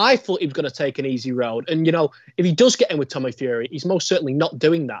 I thought he was going to take an easy road. And, if he does get in with Tommy Fury, he's most certainly not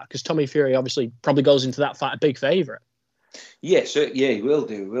doing that because Tommy Fury obviously probably goes into that fight a big favourite. Yes, yeah, he will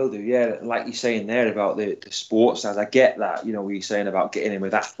do. Yeah, like you're saying there about the sports side, I get that. What you're saying about getting in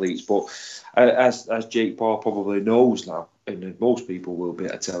with athletes, but as Jake Paul probably knows now, and most people will be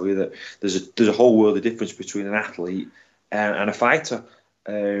able to tell you that there's a whole world of difference between an athlete and a fighter.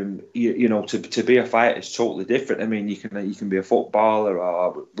 To be a fighter is totally different. I mean, you can be a footballer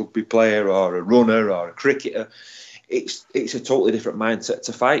or a rugby player or a runner or a cricketer. It's a totally different mindset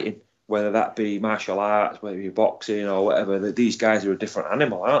to fighting. Whether that be martial arts, whether it be boxing or whatever, these guys are a different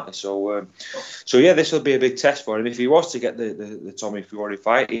animal, aren't they? So yeah, this will be a big test for him. If he was to get the Tommy Fury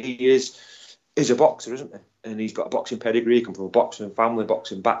fight, he is a boxer, isn't he? And he's got a boxing pedigree, he comes from a boxing family,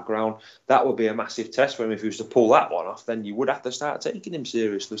 boxing background. That would be a massive test for him. If he was to pull that one off, then you would have to start taking him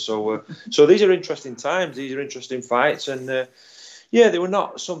seriously. So these are interesting times, these are interesting fights, and yeah, they were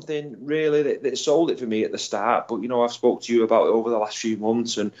not something really that sold it for me at the start. But I've spoke to you about it over the last few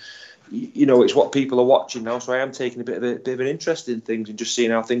months, and it's what people are watching now, so I am taking a bit of an interest in things and just seeing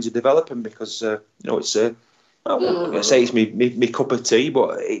how things are developing because it's I'm not going to say it's me cup of tea,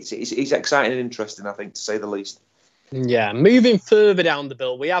 but it's exciting and interesting, I think, to say the least. Yeah, moving further down the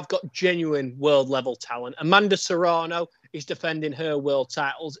bill, we have got genuine world level talent. Amanda Serrano is defending her world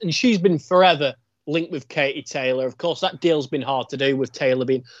titles, and she's been forever linked with Katie Taylor. Of course, that deal's been hard to do with Taylor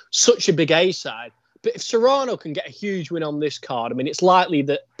being such a big A-side. But if Serrano can get a huge win on this card, I mean, it's likely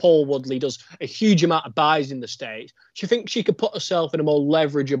that Paul Woodley does a huge amount of buys in the States. Do you think she could put herself in a more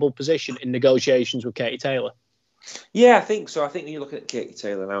leverageable position in negotiations with Katie Taylor? Yeah, I think so. I think when you look at Katie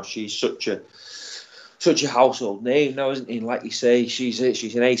Taylor now, she's such a such a household name now, isn't he? And like you say, she's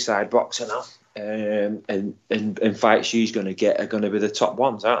an A-side boxer now. And fights she's going to get are going to be the top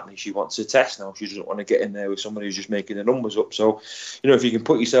ones, aren't they? She wants to test now. She doesn't want to get in there with somebody who's just making the numbers up. So, if you can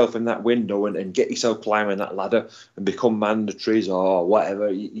put yourself in that window and get yourself climbing that ladder and become mandatories or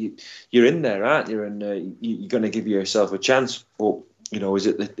whatever, you're in there, aren't you? And you're going to give yourself a chance. But is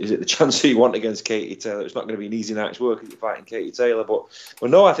it the chance that you want against Katie Taylor? It's not going to be an easy night's work if you're fighting Katie Taylor. But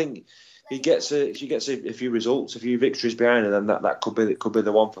no, I think she gets a few results, a few victories behind her, then that could be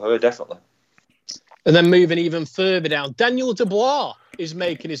the one for her, definitely. And then moving even further down, Daniel Dubois is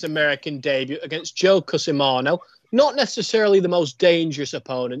making his American debut against Joe Cusimano. Not necessarily the most dangerous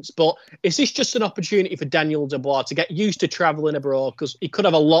opponents, but is this just an opportunity for Daniel Dubois to get used to travelling abroad? Because he could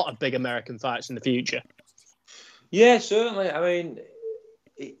have a lot of big American fights in the future. Yeah, certainly. I mean,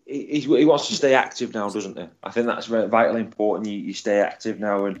 he wants to stay active now, doesn't he? I think that's vitally important. You stay active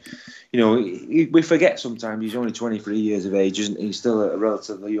now. And, we forget sometimes he's only 23 years of age, isn't he? He's still a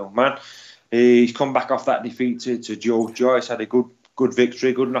relatively young man. He's come back off that defeat to Joe Joyce, had a good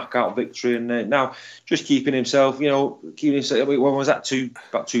victory, good knockout victory, and now just keeping himself. When was that?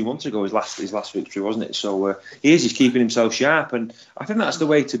 About 2 months ago, his last victory, wasn't it? So he's keeping himself sharp, and I think that's the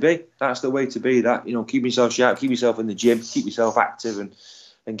way to be. That's the way to be. That keep yourself sharp, keep yourself in the gym, keep yourself active, and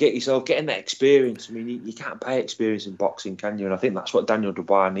getting that experience. I mean, you can't buy experience in boxing, can you? And I think that's what Daniel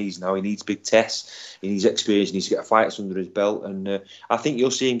Dubois needs now. He needs big tests. He needs experience. He needs to get fights under his belt. And I think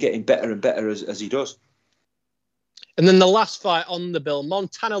you'll see him getting better and better as he does. And then the last fight on the bill,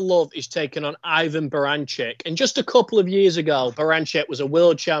 Montana Love is taking on Ivan Baranchyk. And just a couple of years ago, Baranchyk was a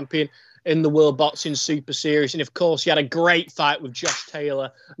world champion in the World Boxing Super Series. And of course, he had a great fight with Josh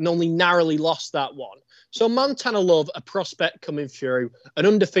Taylor and only narrowly lost that one. So Montana Love, a prospect coming through, an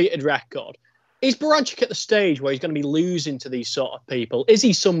undefeated record. Is Baranchyk at the stage where he's going to be losing to these sort of people? Is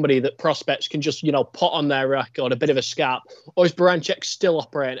he somebody that prospects can just, put on their record, a bit of a scalp? Or is Baranchyk still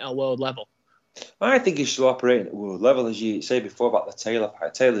operating at a world level? I think he's still operating at world level, as you say before about the Taylor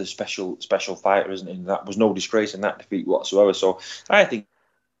fight. Taylor's a special fighter, isn't he? And that was no disgrace in that defeat whatsoever. So I think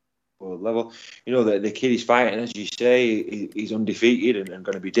world level. The kid he's fighting, as you say, he's undefeated and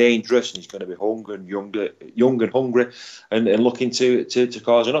going to be dangerous, and he's going to be young and hungry, and looking to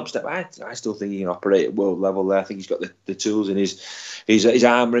cause an upset. I still think he can operate at world level there. I think he's got the tools in his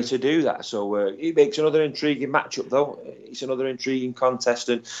armoury to do that. So it makes another intriguing matchup, though. It's another intriguing contest,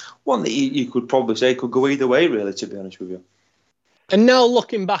 and one that you could probably say could go either way, really, to be honest with you. And now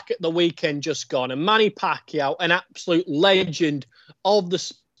looking back at the weekend just gone, and Manny Pacquiao, an absolute legend of the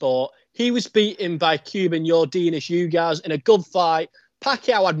sport, he was beaten by Cuban Yordenis Ugas in a good fight.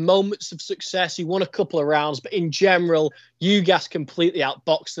 Pacquiao had moments of success. He won a couple of rounds, but in general, Ugas completely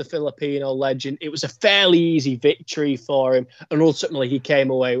outboxed the Filipino legend. It was a fairly easy victory for him, and ultimately he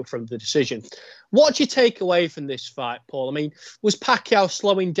came away from the decision. What do you take away from this fight, Paul? I mean, was Pacquiao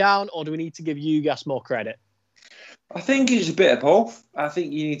slowing down, or do we need to give Ugas more credit? I think it's a bit of both. I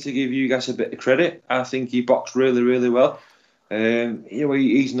think you need to give Ugas a bit of credit. I think he boxed really, really well.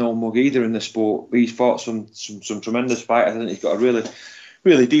 He's no mug either in the sport. He's fought some tremendous fighters. I think he's got a really,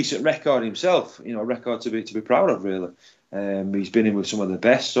 really decent record himself. A record to be proud of, really. He's been in with some of the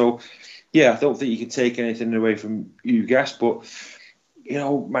best. So, yeah, I don't think you can take anything away from Ugas. But,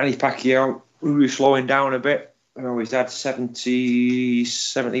 Manny Pacquiao, who was slowing down a bit. He's had 70,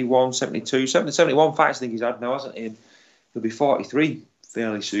 71, 72, 71 fights I think he's had now, hasn't he? And he'll be 43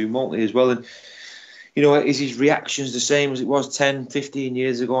 fairly soon, won't he, as well? And, is his reactions the same as it was 10, 15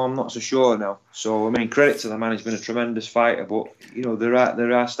 years ago? I'm not so sure now. So, I mean, credit to the man. He's been a tremendous fighter. But,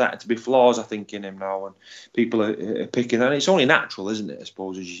 there are starting to be flaws, I think, in him now. And people are picking that. And it's only natural, isn't it, I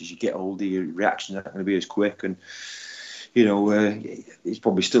suppose, as you get older, your reactions aren't going to be as quick. And, he's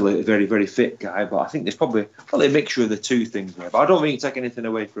probably still a very, very fit guy. But I think there's probably a mixture of the two things there. But I don't think you take anything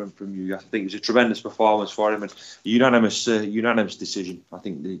away from you. I think it was a tremendous performance for him and a unanimous decision. I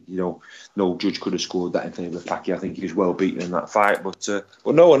think no judge could have scored that in favour of Pacquiao. I think he was well beaten in that fight. But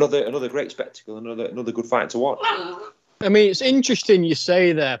no, another great spectacle, another good fight to watch. I mean, it's interesting you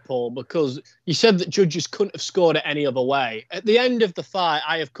say there, Paul, because you said that judges couldn't have scored it any other way. At the end of the fight,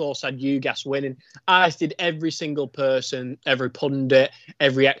 I, of course, had Ugas winning. As did every single person, every pundit,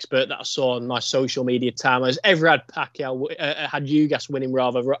 every expert that I saw on my social media timers. Ever had Pacquiao, had Ugas winning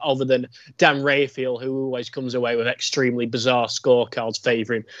rather other than Dan Rayfield, who always comes away with extremely bizarre scorecards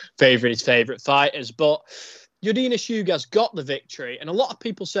favouring his favourite fighters. But Yordenis Ugas got the victory, and a lot of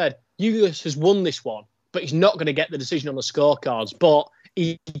people said Ugas has won this one, but he's not going to get the decision on the scorecards. But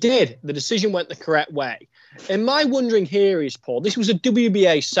he did. The decision went the correct way. And my wondering here is, Paul, this was a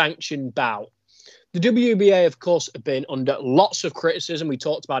WBA sanctioned bout. The WBA, of course, have been under lots of criticism. We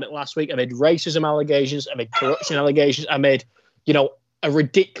talked about it last week. I made racism allegations. I made corruption allegations. I made, a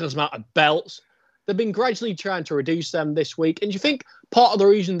ridiculous amount of belts. They've been gradually trying to reduce them this week. And do you think part of the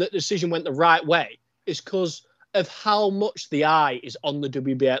reason that the decision went the right way is because of how much the eye is on the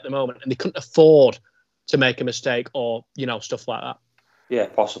WBA at the moment, and they couldn't afford to make a mistake or, stuff like that? Yeah,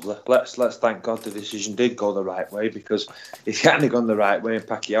 possibly. Let's thank God the decision did go the right way, because if it hadn't gone the right way and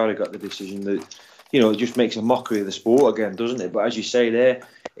Pacquiao had got the decision, that it just makes a mockery of the sport again, doesn't it? But as you say there,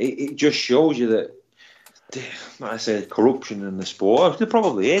 it just shows you that, like I say, corruption in the sport. There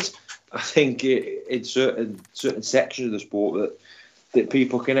probably is. I think in certain sections of the sport that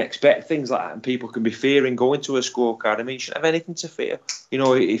people can expect things like that, and people can be fearing going to a scorecard. I mean, you shouldn't have anything to fear.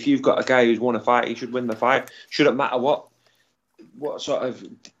 If you've got a guy who's won a fight, he should win the fight. Shouldn't matter what sort of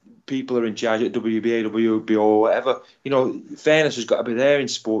people are in charge at WBA, WBO, or whatever. Fairness has got to be there in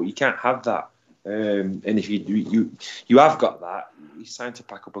sport. You can't have that. And if you have got that, it's time to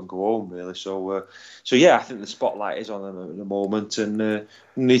pack up and go home, really. So yeah, I think the spotlight is on them at the moment, and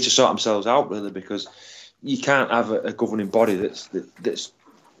need to sort themselves out, really, because you can't have a governing body that's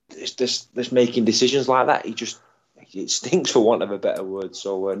making decisions like that. It stinks, for want of a better word.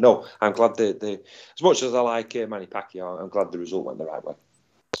 So no, I'm glad that as much as I like Manny Pacquiao, I'm glad the result went the right way.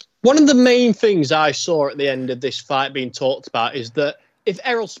 One of the main things I saw at the end of this fight being talked about is that if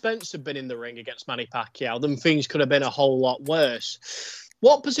Errol Spence had been in the ring against Manny Pacquiao, then things could have been a whole lot worse.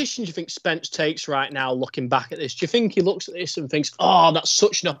 What position do you think Spence takes right now, looking back at this? Do you think he looks at this and thinks, oh, that's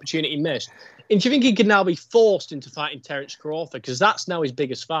such an opportunity missed? And do you think he could now be forced into fighting Terence Crawford? Because that's now his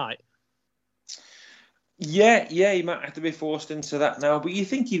biggest fight. Yeah, he might have to be forced into that now. But you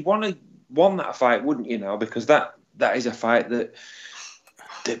think he'd won that fight, wouldn't you, now? Because that is a fight that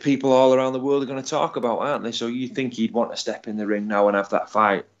people all around the world are going to talk about, aren't they? So you think he'd want to step in the ring now and have that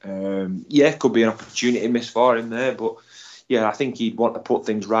fight. Could be an opportunity missed for him there. But yeah, I think he'd want to put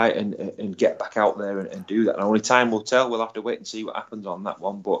things right and get back out there and do that. And only time will tell. We'll have to wait and see what happens on that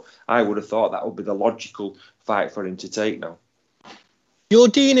one. But I would have thought that would be the logical fight for him to take now.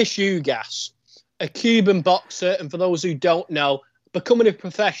 Yordenis Ugas, a Cuban boxer, and for those who don't know, becoming a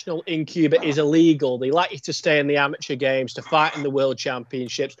professional in Cuba is illegal. They like you to stay in the amateur games, to fight in the world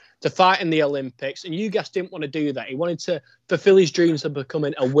championships, to fight in the Olympics. And Ugas didn't want to do that. He wanted to fulfill his dreams of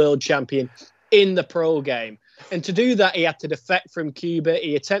becoming a world champion in the pro game. And to do that, he had to defect from Cuba.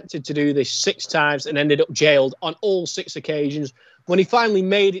 He attempted to do this 6 times and ended up jailed on all 6 occasions. When he finally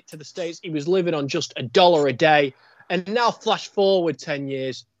made it to the States, he was living on just $1 a day. And now, flash forward 10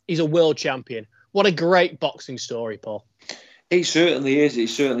 years, he's a world champion. What a great boxing story, Paul. It certainly is. It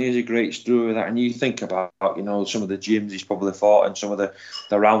certainly is a great story, that. And you think about, some of the gyms he's probably fought and some of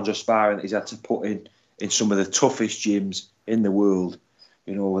the rounds of sparring that he's had to put in some of the toughest gyms in the world,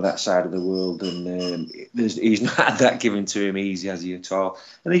 over that side of the world. And he's not had that given to him easy, has he, at all?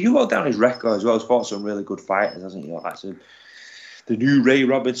 And if you look down his record as well, he's fought some really good fighters, hasn't he? Like the new Ray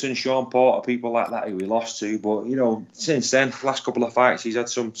Robinson, Sean Porter, people like that who he lost to. But, since then, last couple of fights, he's had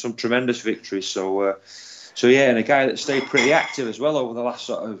some tremendous victories. So yeah, and a guy that stayed pretty active as well over the last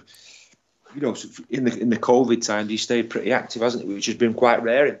sort of, in the COVID times, he stayed pretty active, hasn't he? Which has been quite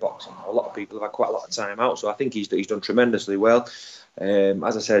rare in boxing. A lot of people have had quite a lot of time out, so I think he's done tremendously well.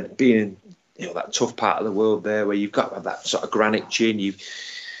 As I said, being in that tough part of the world there, where you've got to have that sort of granite chin,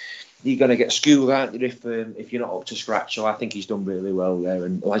 you're going to get schooled, aren't you, if you're not up to scratch? So I think he's done really well there.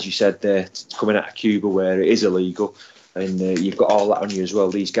 And as you said, there coming out of Cuba where it is illegal. And you've got all that on you as well.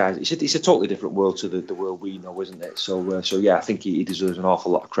 These guys, it's a totally different world to the world we know, isn't it? So yeah, I think he deserves an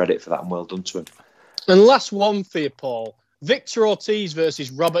awful lot of credit for that, and well done to him. And last one for you, Paul. Victor Ortiz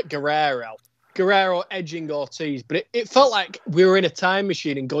versus Robert Guerrero. Guerrero edging Ortiz, but it felt like we were in a time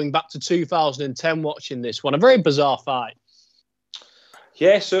machine and going back to 2010 watching this one. A very bizarre fight.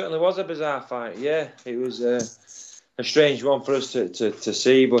 Yeah, it certainly was a bizarre fight. Yeah, it was a strange one for us to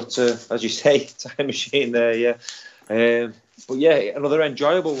see, but as you say, time machine there. Yeah. But yeah, another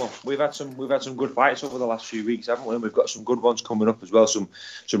enjoyable one. We've had some good fights over the last few weeks, haven't we? And we've got some good ones coming up as well. Some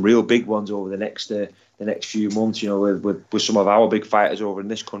real big ones over the next few months. With some of our big fighters over in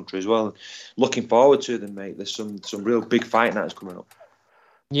this country as well. Looking forward to them, mate. There's some real big fight nights coming up.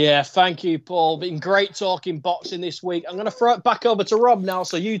 Yeah, thank you, Paul. Been great talking boxing this week. I'm going to throw it back over to Rob now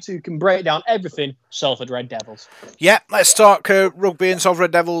so you two can break down everything Salford Red Devils. Yeah, let's talk rugby and Salford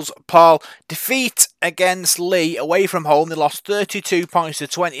Red Devils. Paul, defeat against Leigh away from home. They lost 32 points to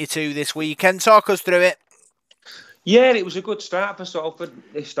 22 this weekend. Talk us through it. Yeah, it was a good start for Salford.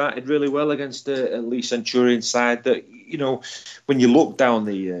 They started really well against the Leigh Centurion side. That when you look down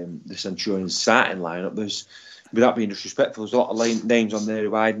the Centurion starting lineup, there's without being disrespectful, there's a lot of names on there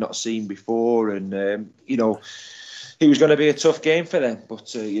who I'd not seen before, and it was going to be a tough game for them.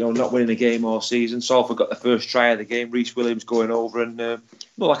 But not winning a game all season. Salford got the first try of the game. Reece Williams going over and looked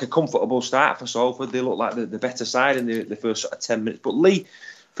like a comfortable start for Salford. They looked like the better side in the first sort of 10 minutes. But Lee,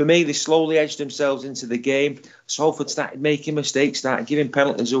 for me, they slowly edged themselves into the game. Salford started making mistakes, started giving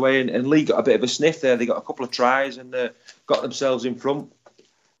penalties away, and Lee got a bit of a sniff there. They got a couple of tries and got themselves in front.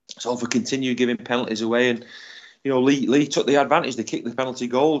 Salford continued giving penalties away, and Lee took the advantage. They kicked the penalty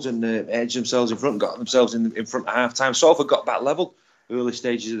goals and edged themselves in front, got themselves in front at half time. Salford got back level early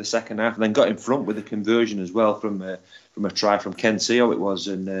stages of the second half, and then got in front with a conversion as well from a try from Ken Seo it was,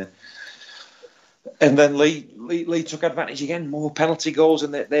 and then Lee took advantage again, more penalty goals,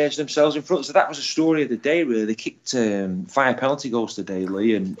 and they edged themselves in front. So that was the story of the day, really. They kicked 5 penalty goals today,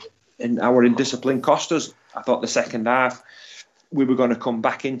 Lee, and our indiscipline cost us. I thought the second half we were going to come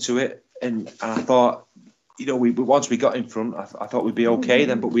back into it, and I thought, we once we got in front, I thought we'd be okay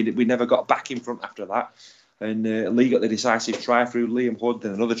then, but we never got back in front after that. And Lee got the decisive try through Liam Hood,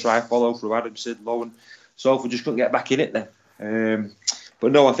 and another try followed through Adam Sidlow, and Salford just couldn't get back in it then.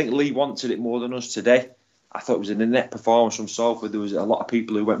 But no, I think Lee wanted it more than us today. I thought it was an inept performance from Salford. There was a lot of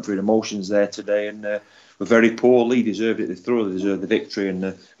people who went through the motions there today and were very poor. Lee deserved it. They thoroughly deserved the victory,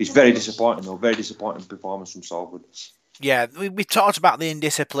 and it's very disappointing, though. Very disappointing performance from Salford. Yeah, we talked about the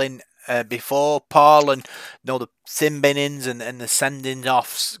indiscipline before, Paul, and the sin binnings and the sending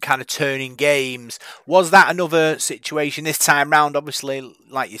offs kind of turning games. Was that another situation this time round? Obviously,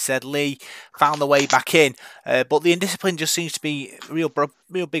 like you said, Lee found the way back in, but the indiscipline just seems to be a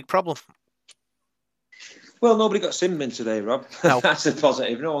real big problem. Well, nobody got sin bin today, Rob. No. That's a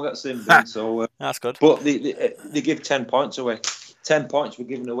positive. No one got sin bin, so that's good. But they give 10 points away. 10 points were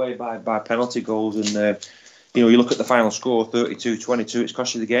given away by penalty goals, and you look at the final score, 32-22. It's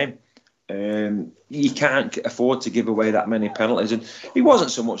cost you the game. You can't afford to give away that many penalties, and it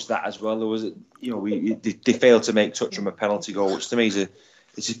wasn't so much that as well. There was, they failed to make touch from a penalty goal, which to me is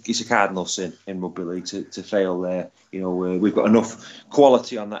it's a cardinal sin in rugby league to fail there. We've got enough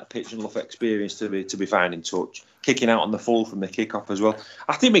quality on that pitch and enough experience to be finding touch, kicking out on the full from the kick-off as well.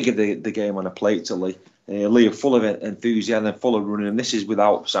 I think we give the game on a plate to Lee. Lee are full of enthusiasm and full of running, and this is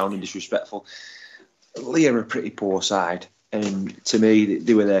without sounding disrespectful. Lee are a pretty poor side. And to me,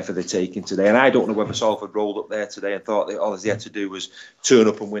 they were there for the taking today. And I don't know whether Salford rolled up there today and thought that all they had to do was turn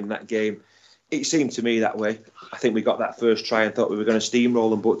up and win that game. It seemed to me that way. I think we got that first try and thought we were going to steamroll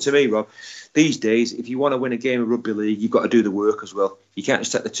them. But to me, Rob, these days, if you want to win a game of rugby league, you've got to do the work as well. You can't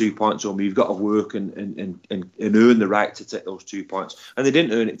just take the 2 points home. You've got to work and earn the right to take those 2 points. And they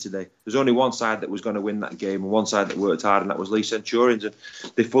didn't earn it today. There's only one side that was going to win that game and one side that worked hard, and that was Lee Centurions. And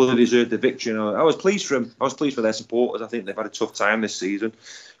they fully deserved the victory. I was pleased for them. I was pleased for their supporters. I think they've had a tough time this season.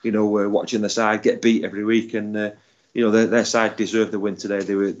 Watching the side get beat every week, and their side deserved the win today.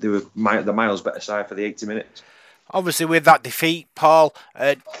 They were the miles better side for the 80 minutes. Obviously, with that defeat, Paul,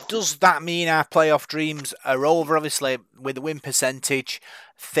 does that mean our playoff dreams are over? Obviously, with the win percentage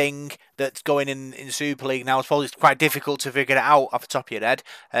thing that's going in Super League now, I suppose it's quite difficult to figure it out off the top of your head.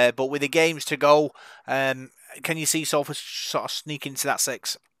 But with the games to go, can you see Salford sort of sneak into that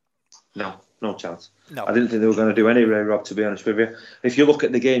 6? No chance. No. I didn't think they were going to do any, Rob, to be honest with you. If you look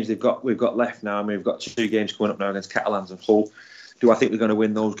at the games we've got left now, we've got 2 games coming up now against Catalans and Hull. Do I think we're going to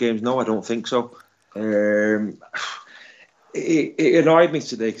win those games? No, I don't think so. It annoyed me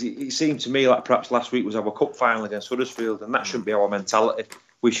today because it seemed to me like perhaps last week was our cup final against Huddersfield, and that shouldn't be our mentality.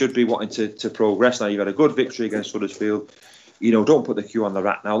 We should be wanting to progress now. You've had a good victory against Huddersfield. Don't put the cue on the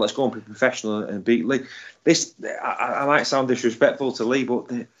rat now. Let's go and be professional and beat Lee. I might sound disrespectful to Lee, but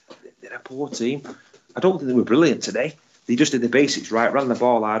they're a poor team. I don't think they were brilliant today. They just did the basics right, ran the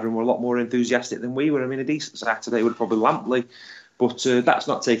ball harder, and were a lot more enthusiastic than we were. I mean, a decent side today would probably lamp Lee. But that's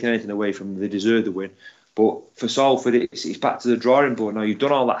not taking anything away from them. They deserve the win. But for Salford, it's back to the drawing board now. You've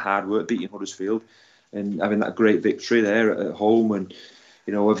done all that hard work, beating Huddersfield and having that great victory there at home, and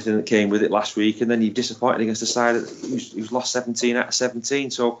everything that came with it last week. And then you've disappointed against a side who's lost 17 out of 17.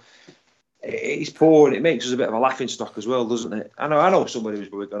 So it's poor, and it makes us a bit of a laughing stock as well, doesn't it? I know somebody was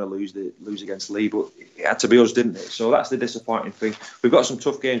going to lose against Lee, but it had to be us, didn't it? So that's the disappointing thing. We've got some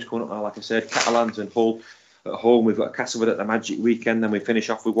tough games coming up now, like I said, Catalans and Hull. At home, we've got Castleford at the Magic weekend, then we finish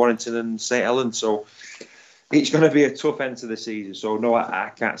off with Warrington and St Helens. So it's going to be a tough end to the season. So no,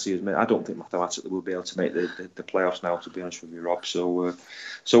 I can't see us. I don't think mathematically we'll be able to make the playoffs now, to be honest with you, Rob. So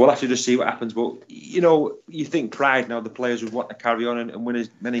we'll have to just see what happens. But you think pride now, the players would want to carry on and win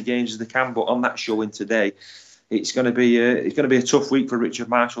as many games as they can. But on that showing today, it's going to be a tough week for Richard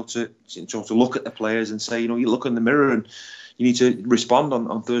Marshall to look at the players and say, you look in the mirror and you need to respond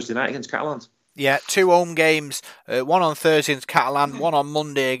on Thursday night against Catalans. Yeah, 2 home games, one on Thursday against Catalan, one on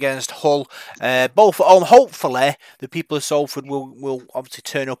Monday against Hull. Both at home. Hopefully, the people of Salford will obviously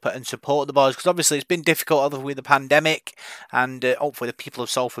turn up and support the boys, because obviously it's been difficult with the pandemic, and hopefully the people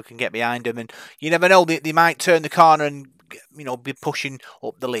of Salford can get behind them. And you never know, they might turn the corner and be pushing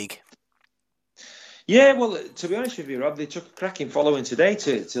up the league. Yeah, well, to be honest with you, Rob, they took a cracking following today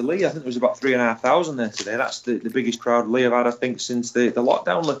to Lee. I think there was about 3,500 there today. That's the biggest crowd Lee have had, I think, since the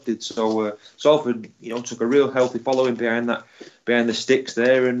lockdown lifted. So Salford, took a real healthy following behind the sticks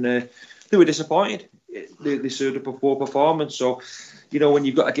there, and they were disappointed. They served up a poor performance. So, when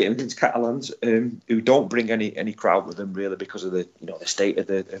you've got to get them against Catalans, who don't bring any crowd with them really, because of the state of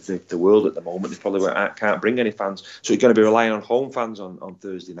the world at the moment, they probably can't bring any fans. So you're going to be relying on home fans on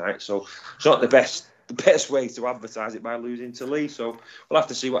Thursday night. So it's not the best way to advertise it by losing to Lee. So we'll have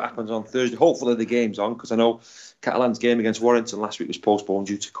to see what happens on Thursday. Hopefully the game's on, because I know Catalan's game against Warrington last week was postponed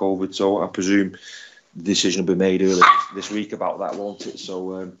due to COVID. So I presume the decision will be made early this week about that, won't it?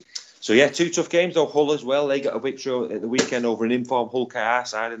 So yeah, 2 tough games though. Hull as well. They got a victory at the weekend over an informed Hull KR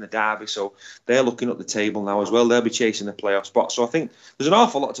side in the derby. So they're looking up the table now as well. They'll be chasing the playoff spot. So I think there's an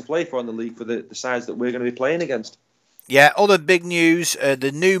awful lot to play for in the league for the sides that we're going to be playing against. Yeah, other big news,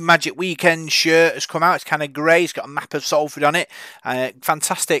 the new Magic Weekend shirt has come out. It's kind of grey, it's got a map of Salford on it.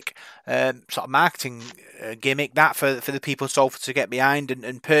 Fantastic sort of marketing gimmick that for the people of Salford to get behind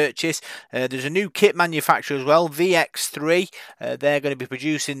and purchase. There's a new kit manufacturer as well, VX3. They're going to be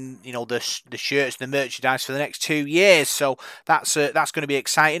producing the shirts and the merchandise for the next 2 years. So that's going to be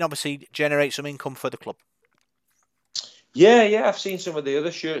exciting, obviously generate some income for the club. Yeah, I've seen some of the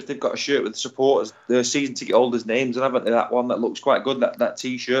other shirts. They've got a shirt with the supporters, the season ticket holders' names, and haven't they? That one that looks quite good, that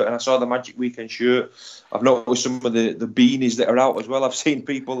T-shirt. And I saw the Magic Weekend shirt. I've noticed some of the beanies that are out as well. I've seen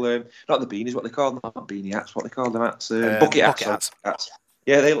people, not the beanies, what they call them, not beanie hats, what they call them hats, bucket hats.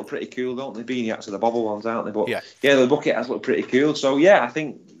 Yeah, they look pretty cool, don't they? Beanie hats are the bobble ones, aren't they? But yeah, the bucket hats look pretty cool. So yeah, I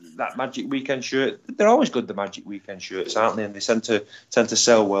think that Magic Weekend shirt, they're always good, the Magic Weekend shirts, aren't they? And they tend to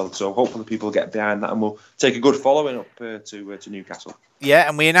sell well. So hopefully people get behind that, and we'll take a good following up to Newcastle. Yeah,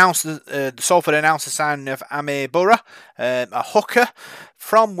 and we announced Salford announced the signing of Amir Burra, a hooker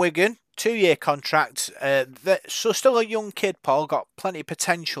from Wigan. 2-year contract. So still a young kid, Paul. Got plenty of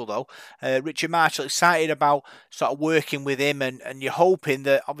potential though. Richard Marshall excited about sort of working with him, and you're hoping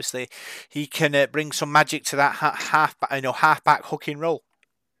that obviously he can bring some magic to that halfback hooking role.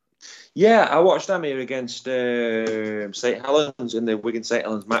 Yeah, I watched Amir against St Helens in the Wigan St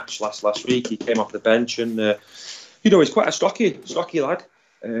Helens match last week. He came off the bench, and he's quite a stocky lad.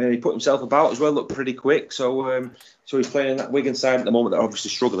 He put himself about as well, looked pretty quick. So he's playing in that Wigan side at the moment. They're obviously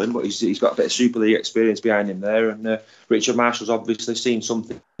struggling, but he's got a bit of Super League experience behind him there. And Richard Marshall's obviously seen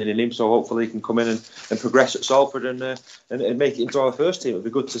something in him, so hopefully he can come in and progress at Salford and make it into our first team. It'd be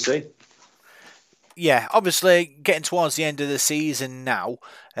good to see. Yeah, obviously getting towards the end of the season now,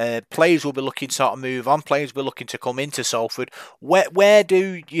 players will be looking to sort of move on. Players will be looking to come into Salford. Where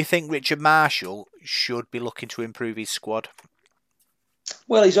do you think Richard Marshall should be looking to improve his squad?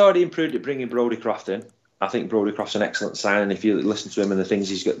 Well, he's already improved at bringing Brodie Croft in. I think Brodie Croft's an excellent signing. If you listen to him and the things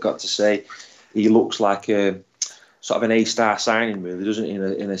he's got to say, he looks like a sort of an A-star signing, really, doesn't he?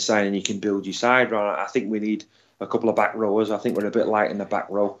 In a signing you can build your side around. I think we need a couple of back rowers. I think we're a bit light in the back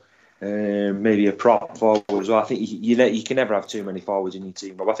row. Maybe a prop forward as well. I think you can never have too many forwards in your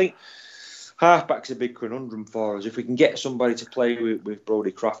team, Rob. I think halfback's a big conundrum for us. If we can get somebody to play with Brodie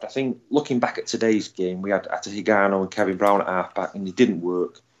Croft, I think looking back at today's game, we had Ata Higano and Kevin Brown at halfback, and it didn't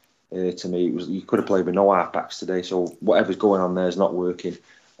work. To me, you could have played with no halfbacks today. So whatever's going on there is not working.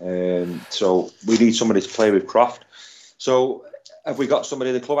 So we need somebody to play with Croft. So have we got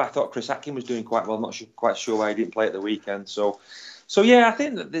somebody in the club? I thought Chris Atkin was doing quite well. I'm not quite sure why he didn't play at the weekend. So yeah, I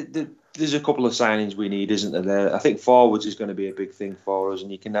think that there's a couple of signings we need, isn't there? I think forwards is going to be a big thing for us,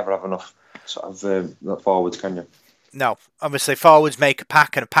 and you can never have enough sort of forwards, can you? No, obviously forwards make a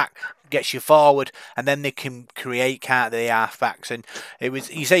pack, and a pack gets you forward, and then they can create, can't they, halfbacks? And it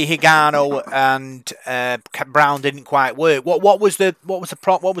was, you say Higano and Brown didn't quite work. What was the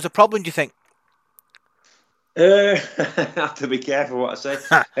problem? Do you think? I have to be careful what I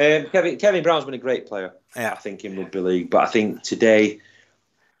say. Kevin Brown's been a great player, I think, in rugby league. But I think today,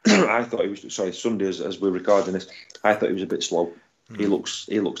 I thought he was. Sorry, Sunday as we're recording this, I thought he was a bit slow. He looks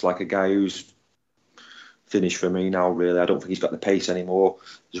like a guy who's finished for me now. Really, I don't think he's got the pace anymore.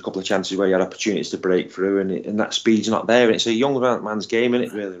 There's a couple of chances where he had opportunities to break through, and that speed's not there. And it's a young man's game, isn't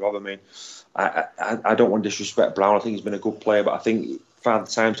it? Really, Rob. I mean, I don't want to disrespect Brown. I think he's been a good player, but I think Father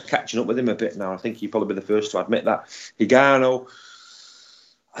Time's catching up with him a bit now. I think he'd probably be the first to admit that. Higano,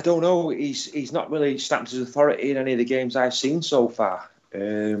 I don't know. He's not really stamped his authority in any of the games I've seen so far.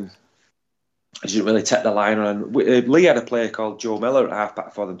 he didn't really take the line on. Lee had a player called Joe Miller at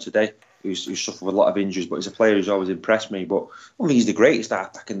halfback for them today, who's suffered with a lot of injuries, but he's a player who's always impressed me. But I mean, he's the greatest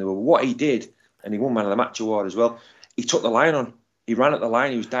halfback in the world. What he did, and he won Man of the Match award as well, he took the line on. He ran at the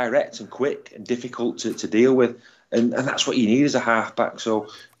line. He was direct and quick and difficult to deal with. And that's what you need as a halfback. So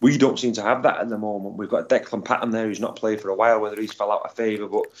we don't seem to have that at the moment. We've got Declan Patton there who's not played for a while, whether he's fell out of favour.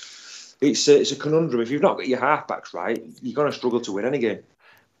 But it's a conundrum. If you've not got your halfbacks right, you're going to struggle to win any game.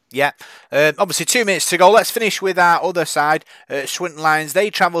 Yeah, obviously 2 minutes to go. Let's finish with our other side, Swinton Lions. They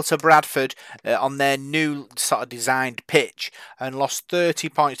travel to Bradford on their new sort of designed pitch and lost 30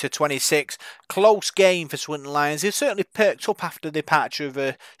 points to 26. Close game for Swinton Lions. They've certainly perked up after the departure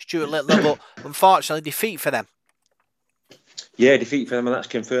of Stuart Littler, but unfortunately defeat for them. Yeah, defeat for them, and that's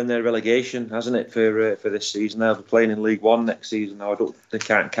confirmed their relegation, hasn't it, for this season? They'll be playing in League One next season. Now, they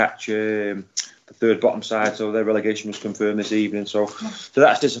can't catch the third bottom side, so their relegation was confirmed this evening. So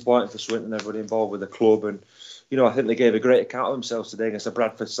that's disappointing for Swinton, everybody involved with the club. And, you know, I think they gave a great account of themselves today against the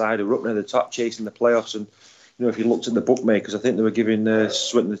Bradford side, who were up near the top chasing the playoffs. And, you know, if you looked at the bookmakers, I think they were giving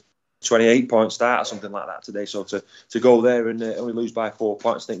Swinton a 28-point start or something like that today. So to go there and only lose by 4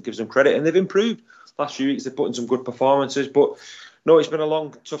 points, I think gives them credit. And they've improved. Last few weeks they've put in some good performances, but no, it's been a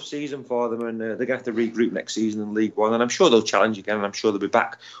long, tough season for them, and they're going to have to regroup next season in League One, and I'm sure they'll challenge again, and I'm sure they'll be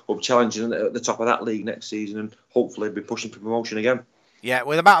back up challenging at the top of that league next season, and hopefully be pushing for promotion again. Yeah,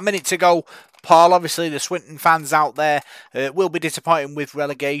 with about a minute to go, Paul, obviously the Swinton fans out there will be disappointed with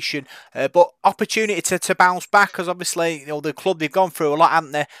relegation, but opportunity to bounce back, because obviously, you know, the club, they've gone through a lot,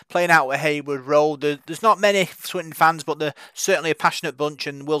 haven't they, playing out at Hayward Road. There's not many Swinton fans, but they're certainly a passionate bunch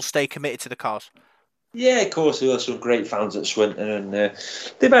and will stay committed to the cause. Yeah, of course, there are some great fans at Swinton, and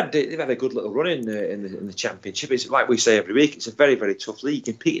they've had a good little run in the Championship. It's like we say every week, it's a very, very tough league,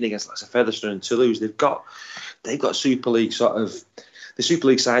 competing against like Featherstone and Toulouse. They've got Super League the Super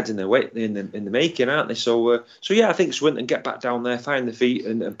League sides in the making, aren't they? So yeah, I think Swinton get back down there, find the feet,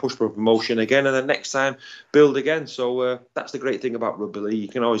 and push for a promotion again, and then next time build again. So that's the great thing about rugby league. You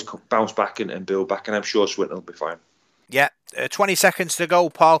can always bounce back and build back, and I'm sure Swinton will be fine. Yeah, 20 seconds to go,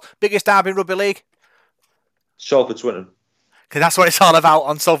 Paul. Biggest derby in rugby league? Salford Swinton. Because that's what it's all about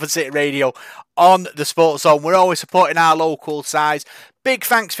on Salford City Radio on the Sports Zone. We're always supporting our local sides. Big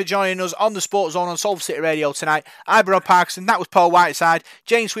thanks for joining us on the Sports Zone on Salford City Radio tonight. I'm Rob Parkinson, that was Paul Whiteside.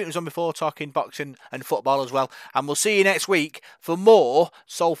 James Sweet was on before, talking boxing and football as well. And we'll see you next week for more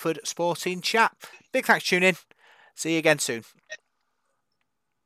Salford Sporting Chat. Big thanks for tuning in. See you again soon.